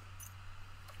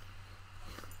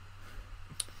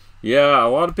 Yeah, a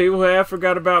lot of people have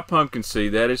forgot about pumpkin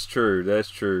seed. That is true. That's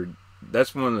true.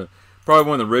 That's probably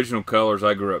one of the original colors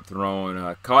I grew up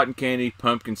throwing. Cotton candy,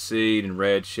 pumpkin seed, and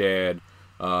red shad.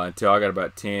 Until I got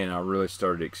about 10, I really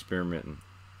started experimenting.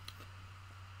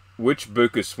 Which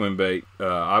Buka swim bait?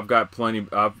 I've got plenty.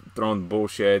 I've thrown the bull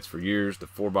shads for years, the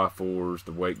 4x4s,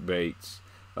 the wake baits.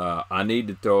 I need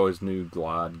to throw his new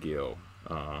glide gill.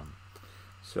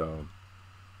 So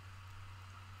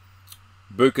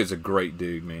Buka's a great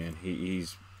dude, man. He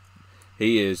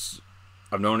is.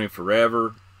 I've known him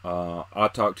forever. I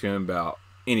talk to him about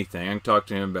anything. I can talk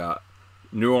to him about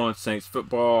New Orleans Saints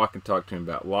football. I can talk to him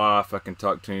about life. I can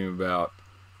talk to him about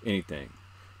anything.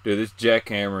 Dude, this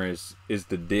jackhammer is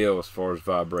the deal as far as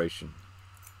vibration.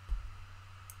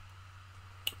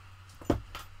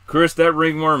 Chris, that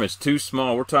ringworm is too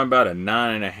small. We're talking about a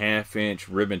 9.5 inch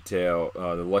ribbon tail,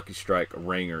 the Lucky Strike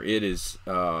ringer. It is,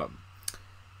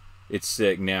 it's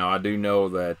sick. Now, I do know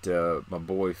that my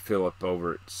boy Philip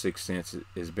over at 6 Cents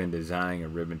has been designing a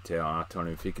ribbon tail. And I told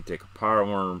him if he could take a power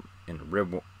worm and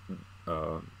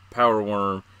a power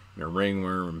worm and a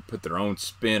ringworm and put their own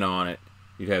spin on it,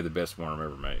 you'd have the best worm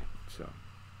ever made. So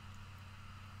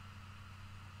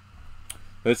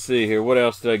let's see here. What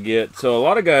else did I get? So a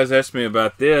lot of guys asked me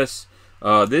about this.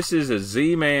 This is a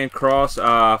Z-Man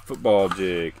cross-eye football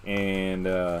jig, and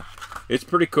it's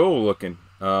pretty cool looking,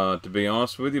 to be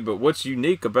honest with you. But what's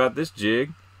unique about this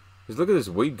jig is look at this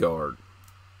weed guard.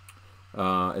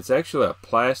 It's actually a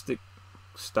plastic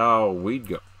style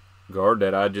weed guard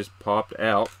that I just popped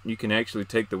out. You can actually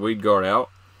take the weed guard out,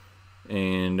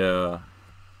 and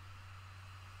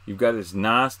you've got this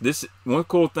nice. One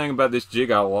cool thing about this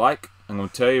jig I like. I'm going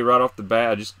to tell you right off the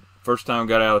bat. First time I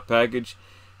got it out of the package.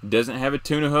 It doesn't have a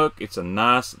tuna hook. It's a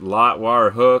nice light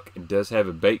wire hook. It does have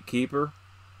a bait keeper.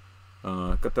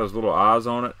 Got those little eyes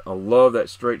on it. I love that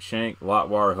straight shank light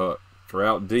wire hook. For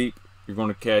out deep, you're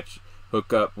going to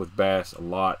hook up with bass a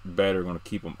lot better. Going to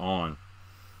keep them on.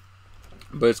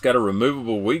 But it's got a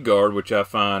removable weed guard, which I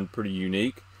find pretty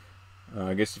unique.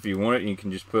 I guess if you want it, you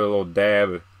can just put a little dab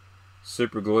of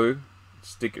super glue,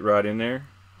 stick it right in there.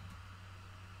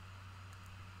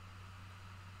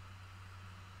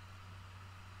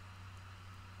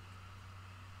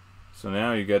 So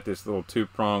now you got this little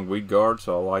 2-pronged weed guard,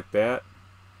 so I like that.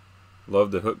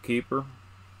 Love the hook keeper.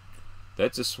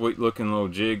 That's a sweet looking little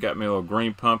jig. Got me a little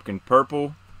green pumpkin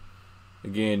purple.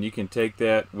 Again, you can take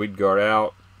that weed guard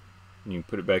out, and you can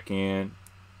put it back in,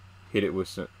 hit it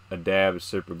with a dab of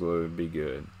super glue, and be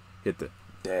good. Hit the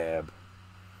dab.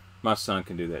 My son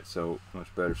can do that so much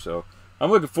better. So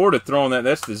I'm looking forward to throwing that.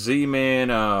 That's the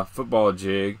Z-Man football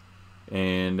jig,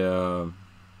 and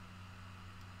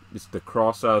it's the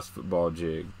cross-eyes football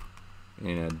jig.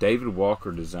 And David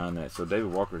Walker designed that. So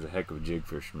David Walker's a heck of a jig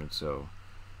fisherman. So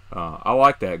I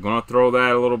like that. Going to throw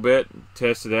that a little bit,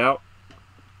 test it out.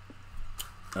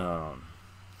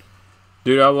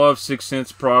 Dude, I love 6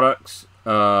 Cents products.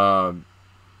 I've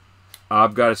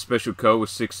got a special code with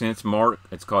 6 Cents mark.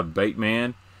 It's called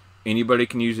Baitman. Anybody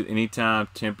can use it anytime,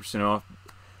 10% off.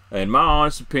 In my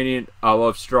honest opinion, I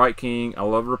love Strike King. I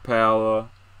love Rapala.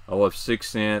 I love 6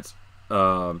 Cents.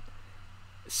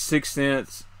 6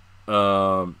 Cents,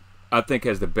 I think,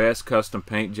 has the best custom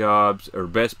paint jobs, or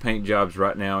best paint jobs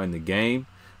right now in the game,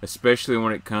 especially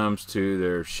when it comes to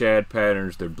their shad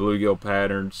patterns, their bluegill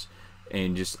patterns,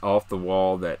 and just off the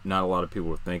wall that not a lot of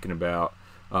people are thinking about.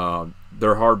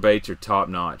 Their hard baits are top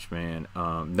notch, man.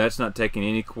 That's not taking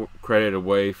any credit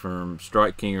away from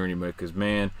Strike King or anybody, because,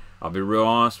 man, I'll be real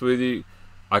honest with you,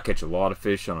 I catch a lot of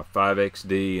fish on a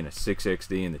 5XD and a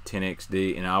 6XD and the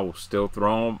 10XD, and I will still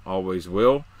throw them, always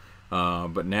will.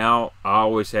 But now I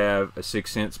always have a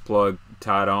 6 Cents plug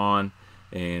tied on,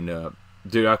 and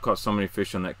dude, I caught so many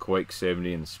fish on that Quake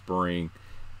 70 in the spring.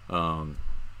 I'm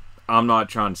not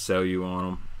trying to sell you on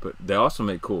them, but they also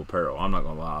make cool apparel. I'm not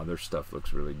gonna lie, their stuff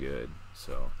looks really good,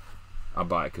 so I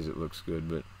buy it because it looks good.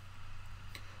 But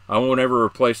I won't ever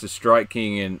replace the Strike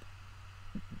King, and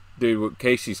dude,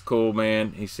 Casey's cool,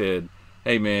 man. He said,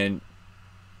 hey, man,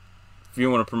 if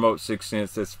you want to promote 6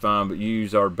 Cents, that's fine, but you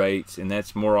use our baits, and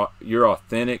that's more, you're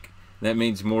authentic. That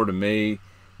means more to me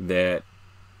that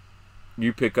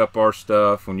you pick up our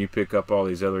stuff when you pick up all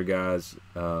these other guys'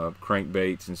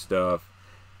 crankbaits and stuff.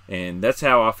 And that's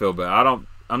how I feel about it.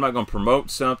 I'm not going to promote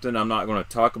something. I'm not going to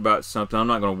talk about something. I'm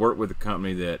not going to work with a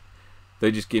company that they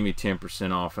just give me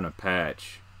 10% off in a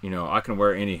patch. You know, I can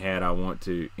wear any hat I want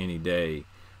to any day,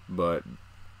 but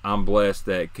I'm blessed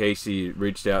that Casey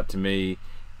reached out to me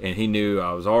and he knew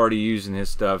I was already using his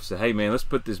stuff. Said, hey, man, let's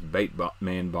put this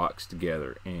Baitman Box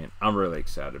together, and I'm really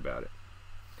excited about it.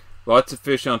 Lots of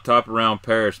fish on top around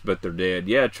Paris, but they're dead.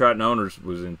 Yeah, Triton Owners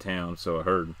was in town, so I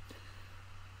heard.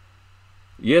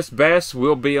 Yes, bass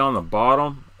will be on the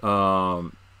bottom.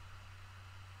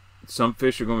 Some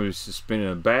fish are going to be suspended.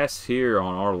 The bass here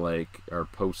on our lake are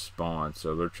post-spawn,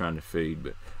 so they're trying to feed.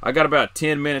 But I got about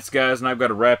 10 minutes, guys, and I've got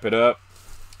to wrap it up.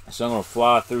 So I'm going to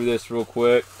fly through this real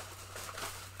quick.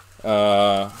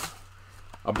 I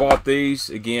bought these.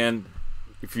 Again,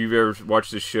 if you've ever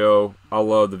watched this show, I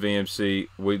love the VMC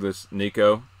weedless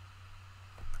Nico.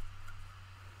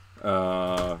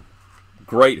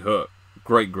 Great hook.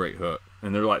 Great hook.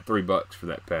 And they're like $3 for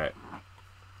that pack.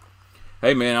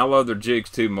 Hey, man, I love their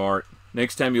jigs too, Mark.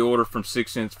 Next time you order from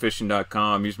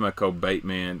 6centsfishing.com, use my code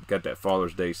BAITMAN. Got that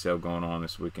Father's Day sale going on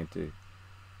this weekend too.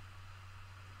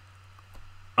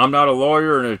 I'm not a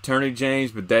lawyer or an attorney,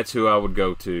 James, but that's who I would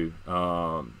go to.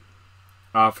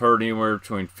 I've heard anywhere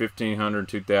between $1,500 and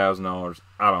 $2,000.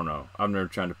 I don't know. I've never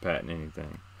tried to patent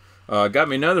anything. Got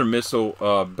me another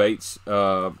missile baits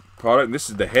product. This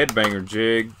is the Headbanger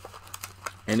jig,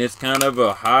 and it's kind of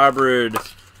a hybrid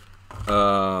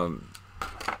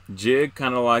jig,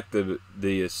 kind of like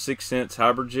the 6 Cents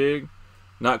hybrid jig.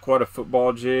 Not quite a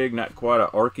football jig, not quite an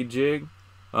Arky jig.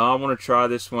 I want to try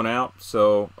this one out,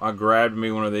 so I grabbed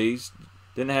me one of these.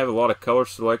 Didn't have a lot of color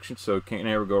selection, so can't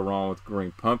ever go wrong with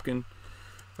green pumpkin.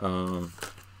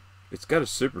 It's got a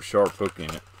super sharp hook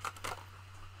in it.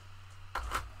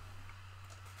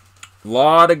 A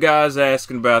lot of guys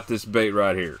asking about this bait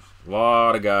right here. A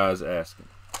lot of guys asking.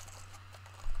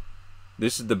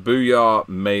 This is the Booyah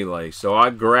Melee. So I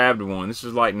grabbed one. This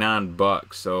is like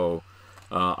 $9. So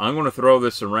I'm going to throw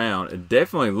this around. It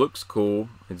definitely looks cool.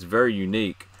 It's very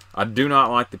unique. I do not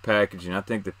like the packaging. I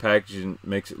think the packaging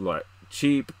makes it like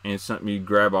cheap and something you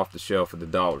grab off the shelf at the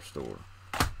dollar store.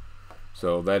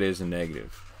 So that is a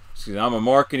negative. See, I'm a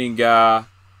marketing guy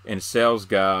and a sales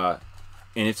guy,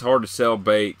 and it's hard to sell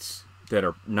baits that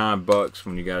are $9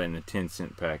 when you got it in a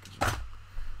 10-cent packaging.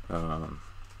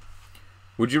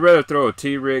 Would you rather throw a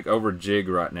T-rig over a jig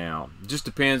right now? Just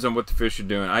depends on what the fish are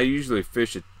doing. I usually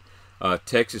fish a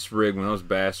Texas rig when those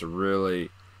bass are really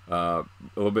a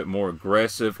little bit more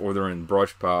aggressive or they're in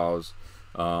brush piles.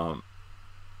 I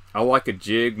like a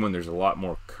jig when there's a lot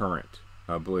more current,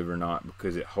 believe it or not,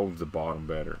 because it holds the bottom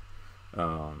better.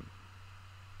 Gotta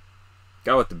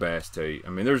let the bass tell you. I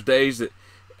mean, there's days that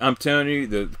I'm telling you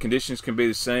the conditions can be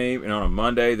the same, and on a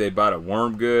Monday they bite a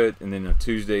worm good, and then on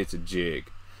Tuesday it's a jig.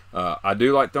 I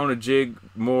do like throwing a jig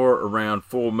more around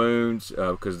full moons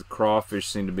because the crawfish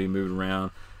seem to be moving around,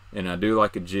 and I do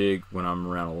like a jig when I'm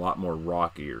around a lot more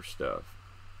rockier stuff.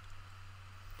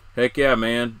 Heck yeah,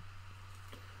 man.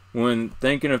 When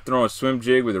thinking of throwing a swim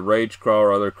jig with a rage crawl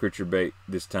or other creature bait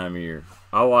this time of year,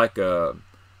 I like a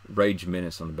Rage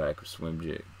Menace on the back of a swim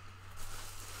jig.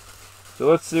 So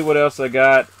let's see what else I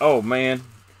got. Oh man,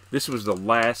 this was the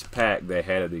last pack they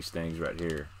had of these things right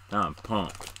here. I'm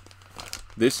pumped.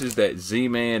 This is that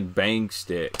Z-Man Bang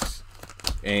Sticks.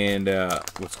 And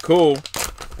what's cool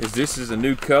is this is a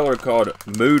new color called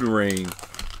Mood Ring.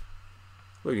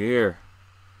 Look here.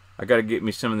 I got to get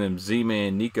me some of them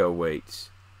Z-Man Nico weights.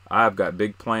 I've got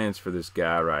big plans for this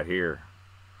guy right here.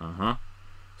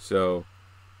 So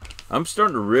I'm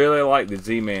starting to really like the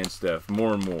Z-Man stuff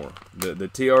more and more. The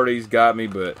TRD's got me,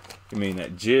 but I mean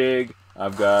that jig.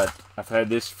 I've had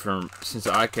this since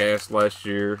I cast last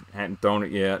year. Hadn't thrown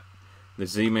it yet. The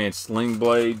Z-Man Sling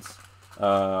Blades.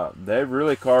 They've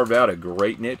really carved out a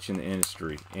great niche in the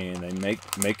industry, and they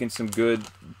making some good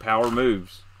power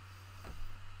moves.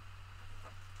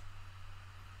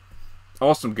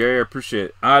 Awesome, Gary. I appreciate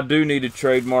it. I do need to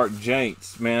trademark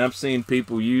Jaints. Man, I'm seeing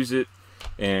people use it,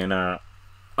 and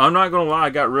I'm not going to lie, I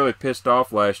got really pissed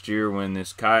off last year when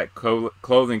this kayak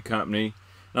clothing company,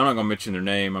 I'm not going to mention their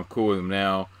name, I'm cool with them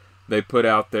now, they put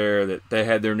out there that they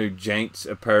had their new Jaints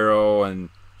apparel and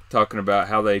talking about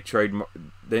how they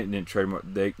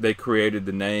they created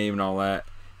the name and all that.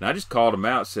 And I just called them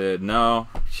out, said, no,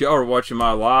 y'all are watching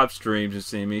my live streams and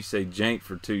seeing me say Jaint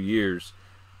for 2 years.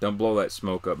 Don't blow that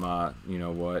smoke up my, you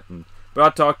know what. And But I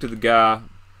talked to the guy.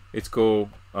 It's cool.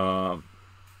 My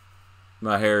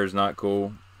hair is not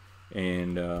cool,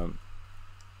 and I'm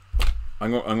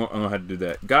gonna have to do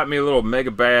that. Got me a little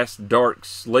Mega Bass Dark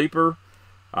Sleeper.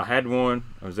 I had one.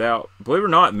 I was out. Believe it or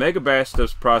not, Mega Bass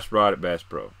does price right at Bass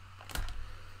Pro.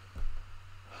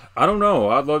 I don't know.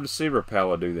 I'd love to see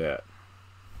Rapala do that.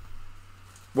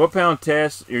 What pound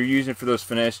test you're using for those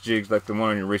finesse jigs like the one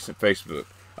on your recent Facebook?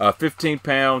 15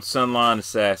 pound Sunline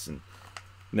Assassin.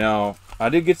 Now, I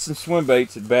did get some swim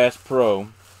baits at Bass Pro.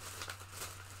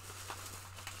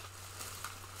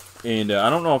 And I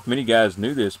don't know if many guys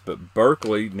knew this, but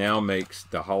Berkeley now makes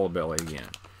the hollow belly again.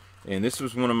 And this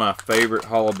was one of my favorite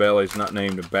hollow bellies, not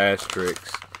named a Bass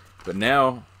Tricks. But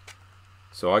now,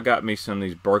 so I got me some of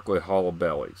these Berkeley hollow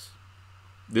bellies.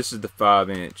 This is the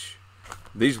 5-inch.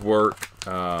 These work.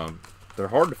 They're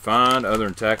hard to find other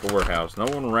than Tackle Warehouse. No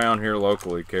one around here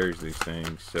locally carries these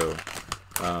things. So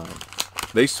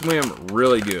they swim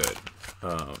really good.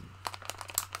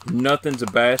 Nothing's a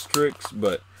Bass Tricks,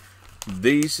 but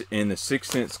these and the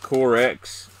 6-inch Core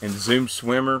X and Zoom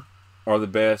Swimmer are the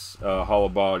best hollow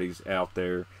bodies out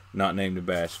there, not named the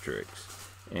Bass Tricks.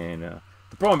 And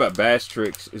the problem about Bass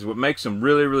Tricks is what makes them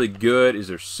really, really good is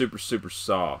they're super, super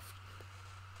soft.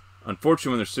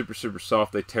 Unfortunately, when they're super, super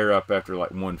soft, they tear up after like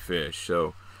one fish.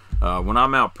 So when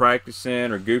I'm out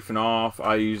practicing or goofing off,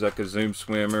 I use like a Zoom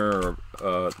Swimmer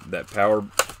or that Power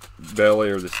Belly,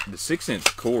 or the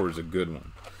 6-inch Core is a good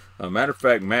one. Matter of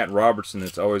fact, Matt Robertson,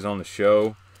 that's always on the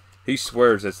show, he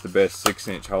swears that's the best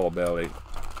 6-inch hollow belly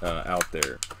out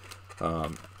there.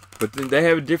 But then they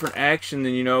have a different action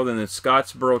than than the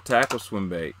Scottsboro tackle swim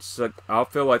baits. So I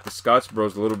feel like the Scottsboro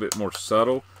is a little bit more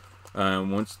subtle.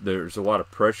 Once there's a lot of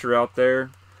pressure out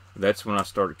there, that's when I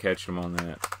started catching them on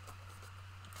that.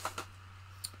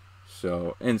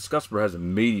 So, and Scottsboro has a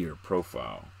meteor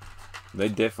profile. They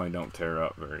definitely don't tear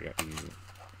up very easy.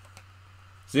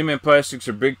 Z-Man Plastics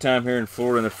are big time here in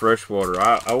Florida in the freshwater.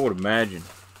 I would imagine.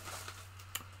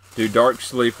 Dude, Dark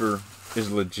Sleeper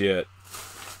is legit.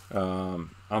 I'm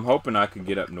hoping I can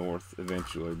get up north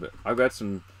eventually, but I've got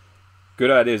some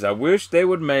good ideas. I wish they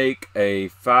would make a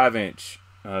 5-inch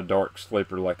Dark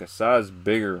Sleeper, like a size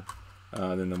bigger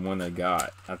than the one they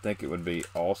got. I think it would be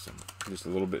awesome. Just a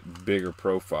little bit bigger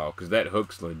profile, because that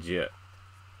hook's legit.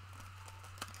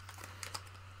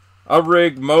 I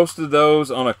rigged most of those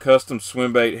on a custom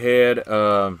swim bait head.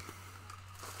 I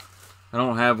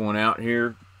don't have one out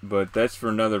here, but that's for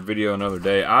another video, another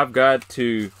day. I got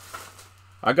to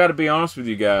be honest with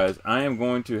you guys. I am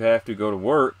going to have to go to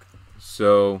work,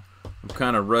 so I'm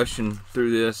kind of rushing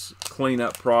through this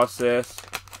cleanup process.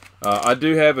 I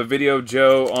do have a video,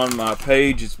 Joe, on my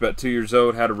page. It's about 2 years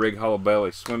old, how to rig hollow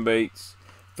belly swim baits.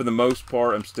 For the most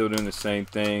part, I'm still doing the same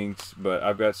things, but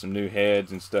I've got some new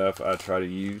heads and stuff I try to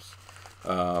use.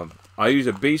 I use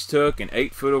a beast hook in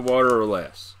 8 foot of water or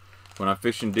less. When I'm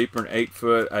fishing deeper than 8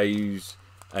 foot, I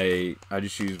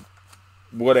just use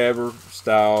whatever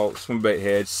style swim bait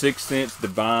head. 6-inch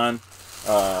Divine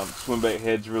swim bait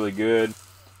head's really good.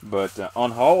 But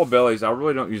on hollow bellies, I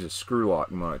really don't use a screw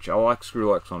lock much. I like screw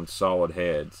locks on solid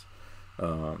heads.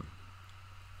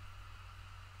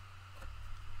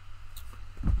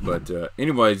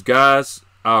 Anyways, guys,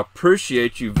 I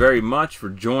appreciate you very much for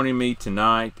joining me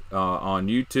tonight on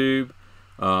YouTube.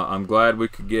 I'm glad we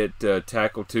could get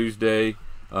Tackle Tuesday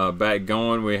back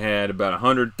going. We had about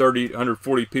 130,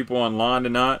 140 people online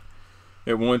tonight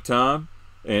at one time.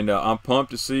 And I'm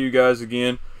pumped to see you guys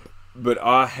again. But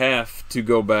I have to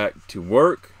go back to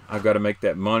work. I've got to make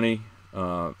that money.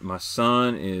 My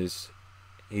son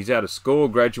he's out of school,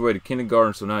 graduated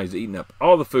kindergarten, so now he's eating up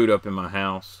all the food up in my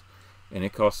house. And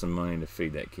it costs some money to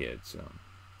feed that kid. So,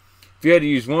 if you had to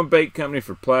use one bait company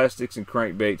for plastics and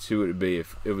crankbaits, who would it be?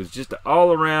 If it was just an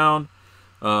all-around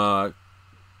one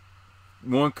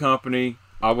company,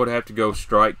 I would have to go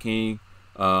Strike King,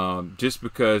 just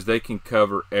because they can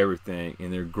cover everything,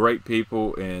 and they're great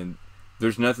people, and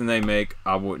there's nothing they make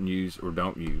I wouldn't use or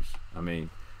don't use. I mean,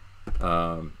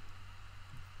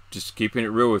 just keeping it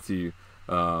real with you.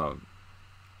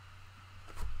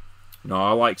 No,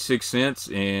 I like 6 cents,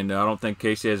 and I don't think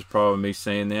Casey has a problem with me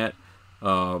saying that.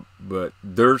 But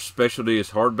their specialty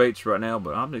is hard baits right now,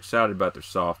 but I'm excited about their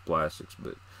soft plastics.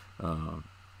 But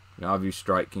I've used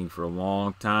Strike King for a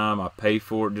long time. I pay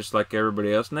for it just like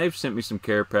everybody else, and they've sent me some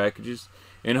care packages.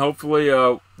 And hopefully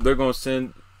they're going to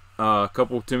send a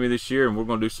couple to me this year, and we're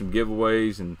going to do some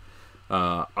giveaways. And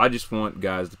I just want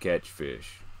guys to catch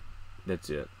fish. That's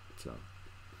it. So.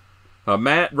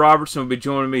 Matt Robertson will be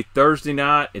joining me Thursday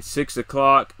night at 6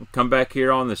 o'clock. Come back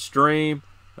here on the stream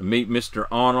and meet Mr.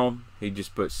 Arnold. He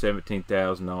just put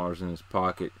 $17,000 in his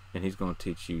pocket and he's going to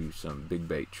teach you some big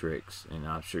bait tricks, and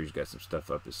I'm sure he's got some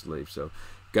stuff up his sleeve. So,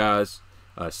 guys,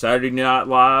 Saturday Night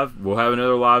Live, we'll have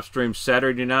another live stream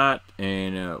Saturday night,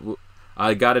 and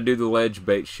I got to do the ledge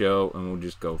bait show, and we'll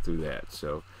just go through that.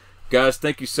 So, guys,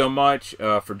 thank you so much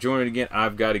for joining again.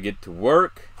 I've got to get to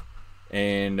work,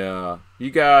 and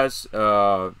you guys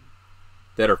that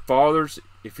are fathers,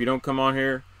 if you don't come on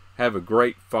here, have a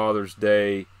great Father's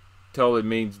Day. Totally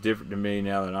means different to me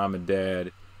now that I'm a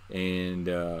dad. And,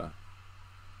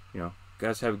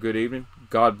 guys, have a good evening.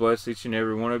 God bless each and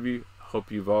every one of you.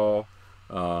 Hope you've all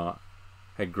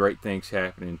had great things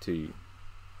happening to you.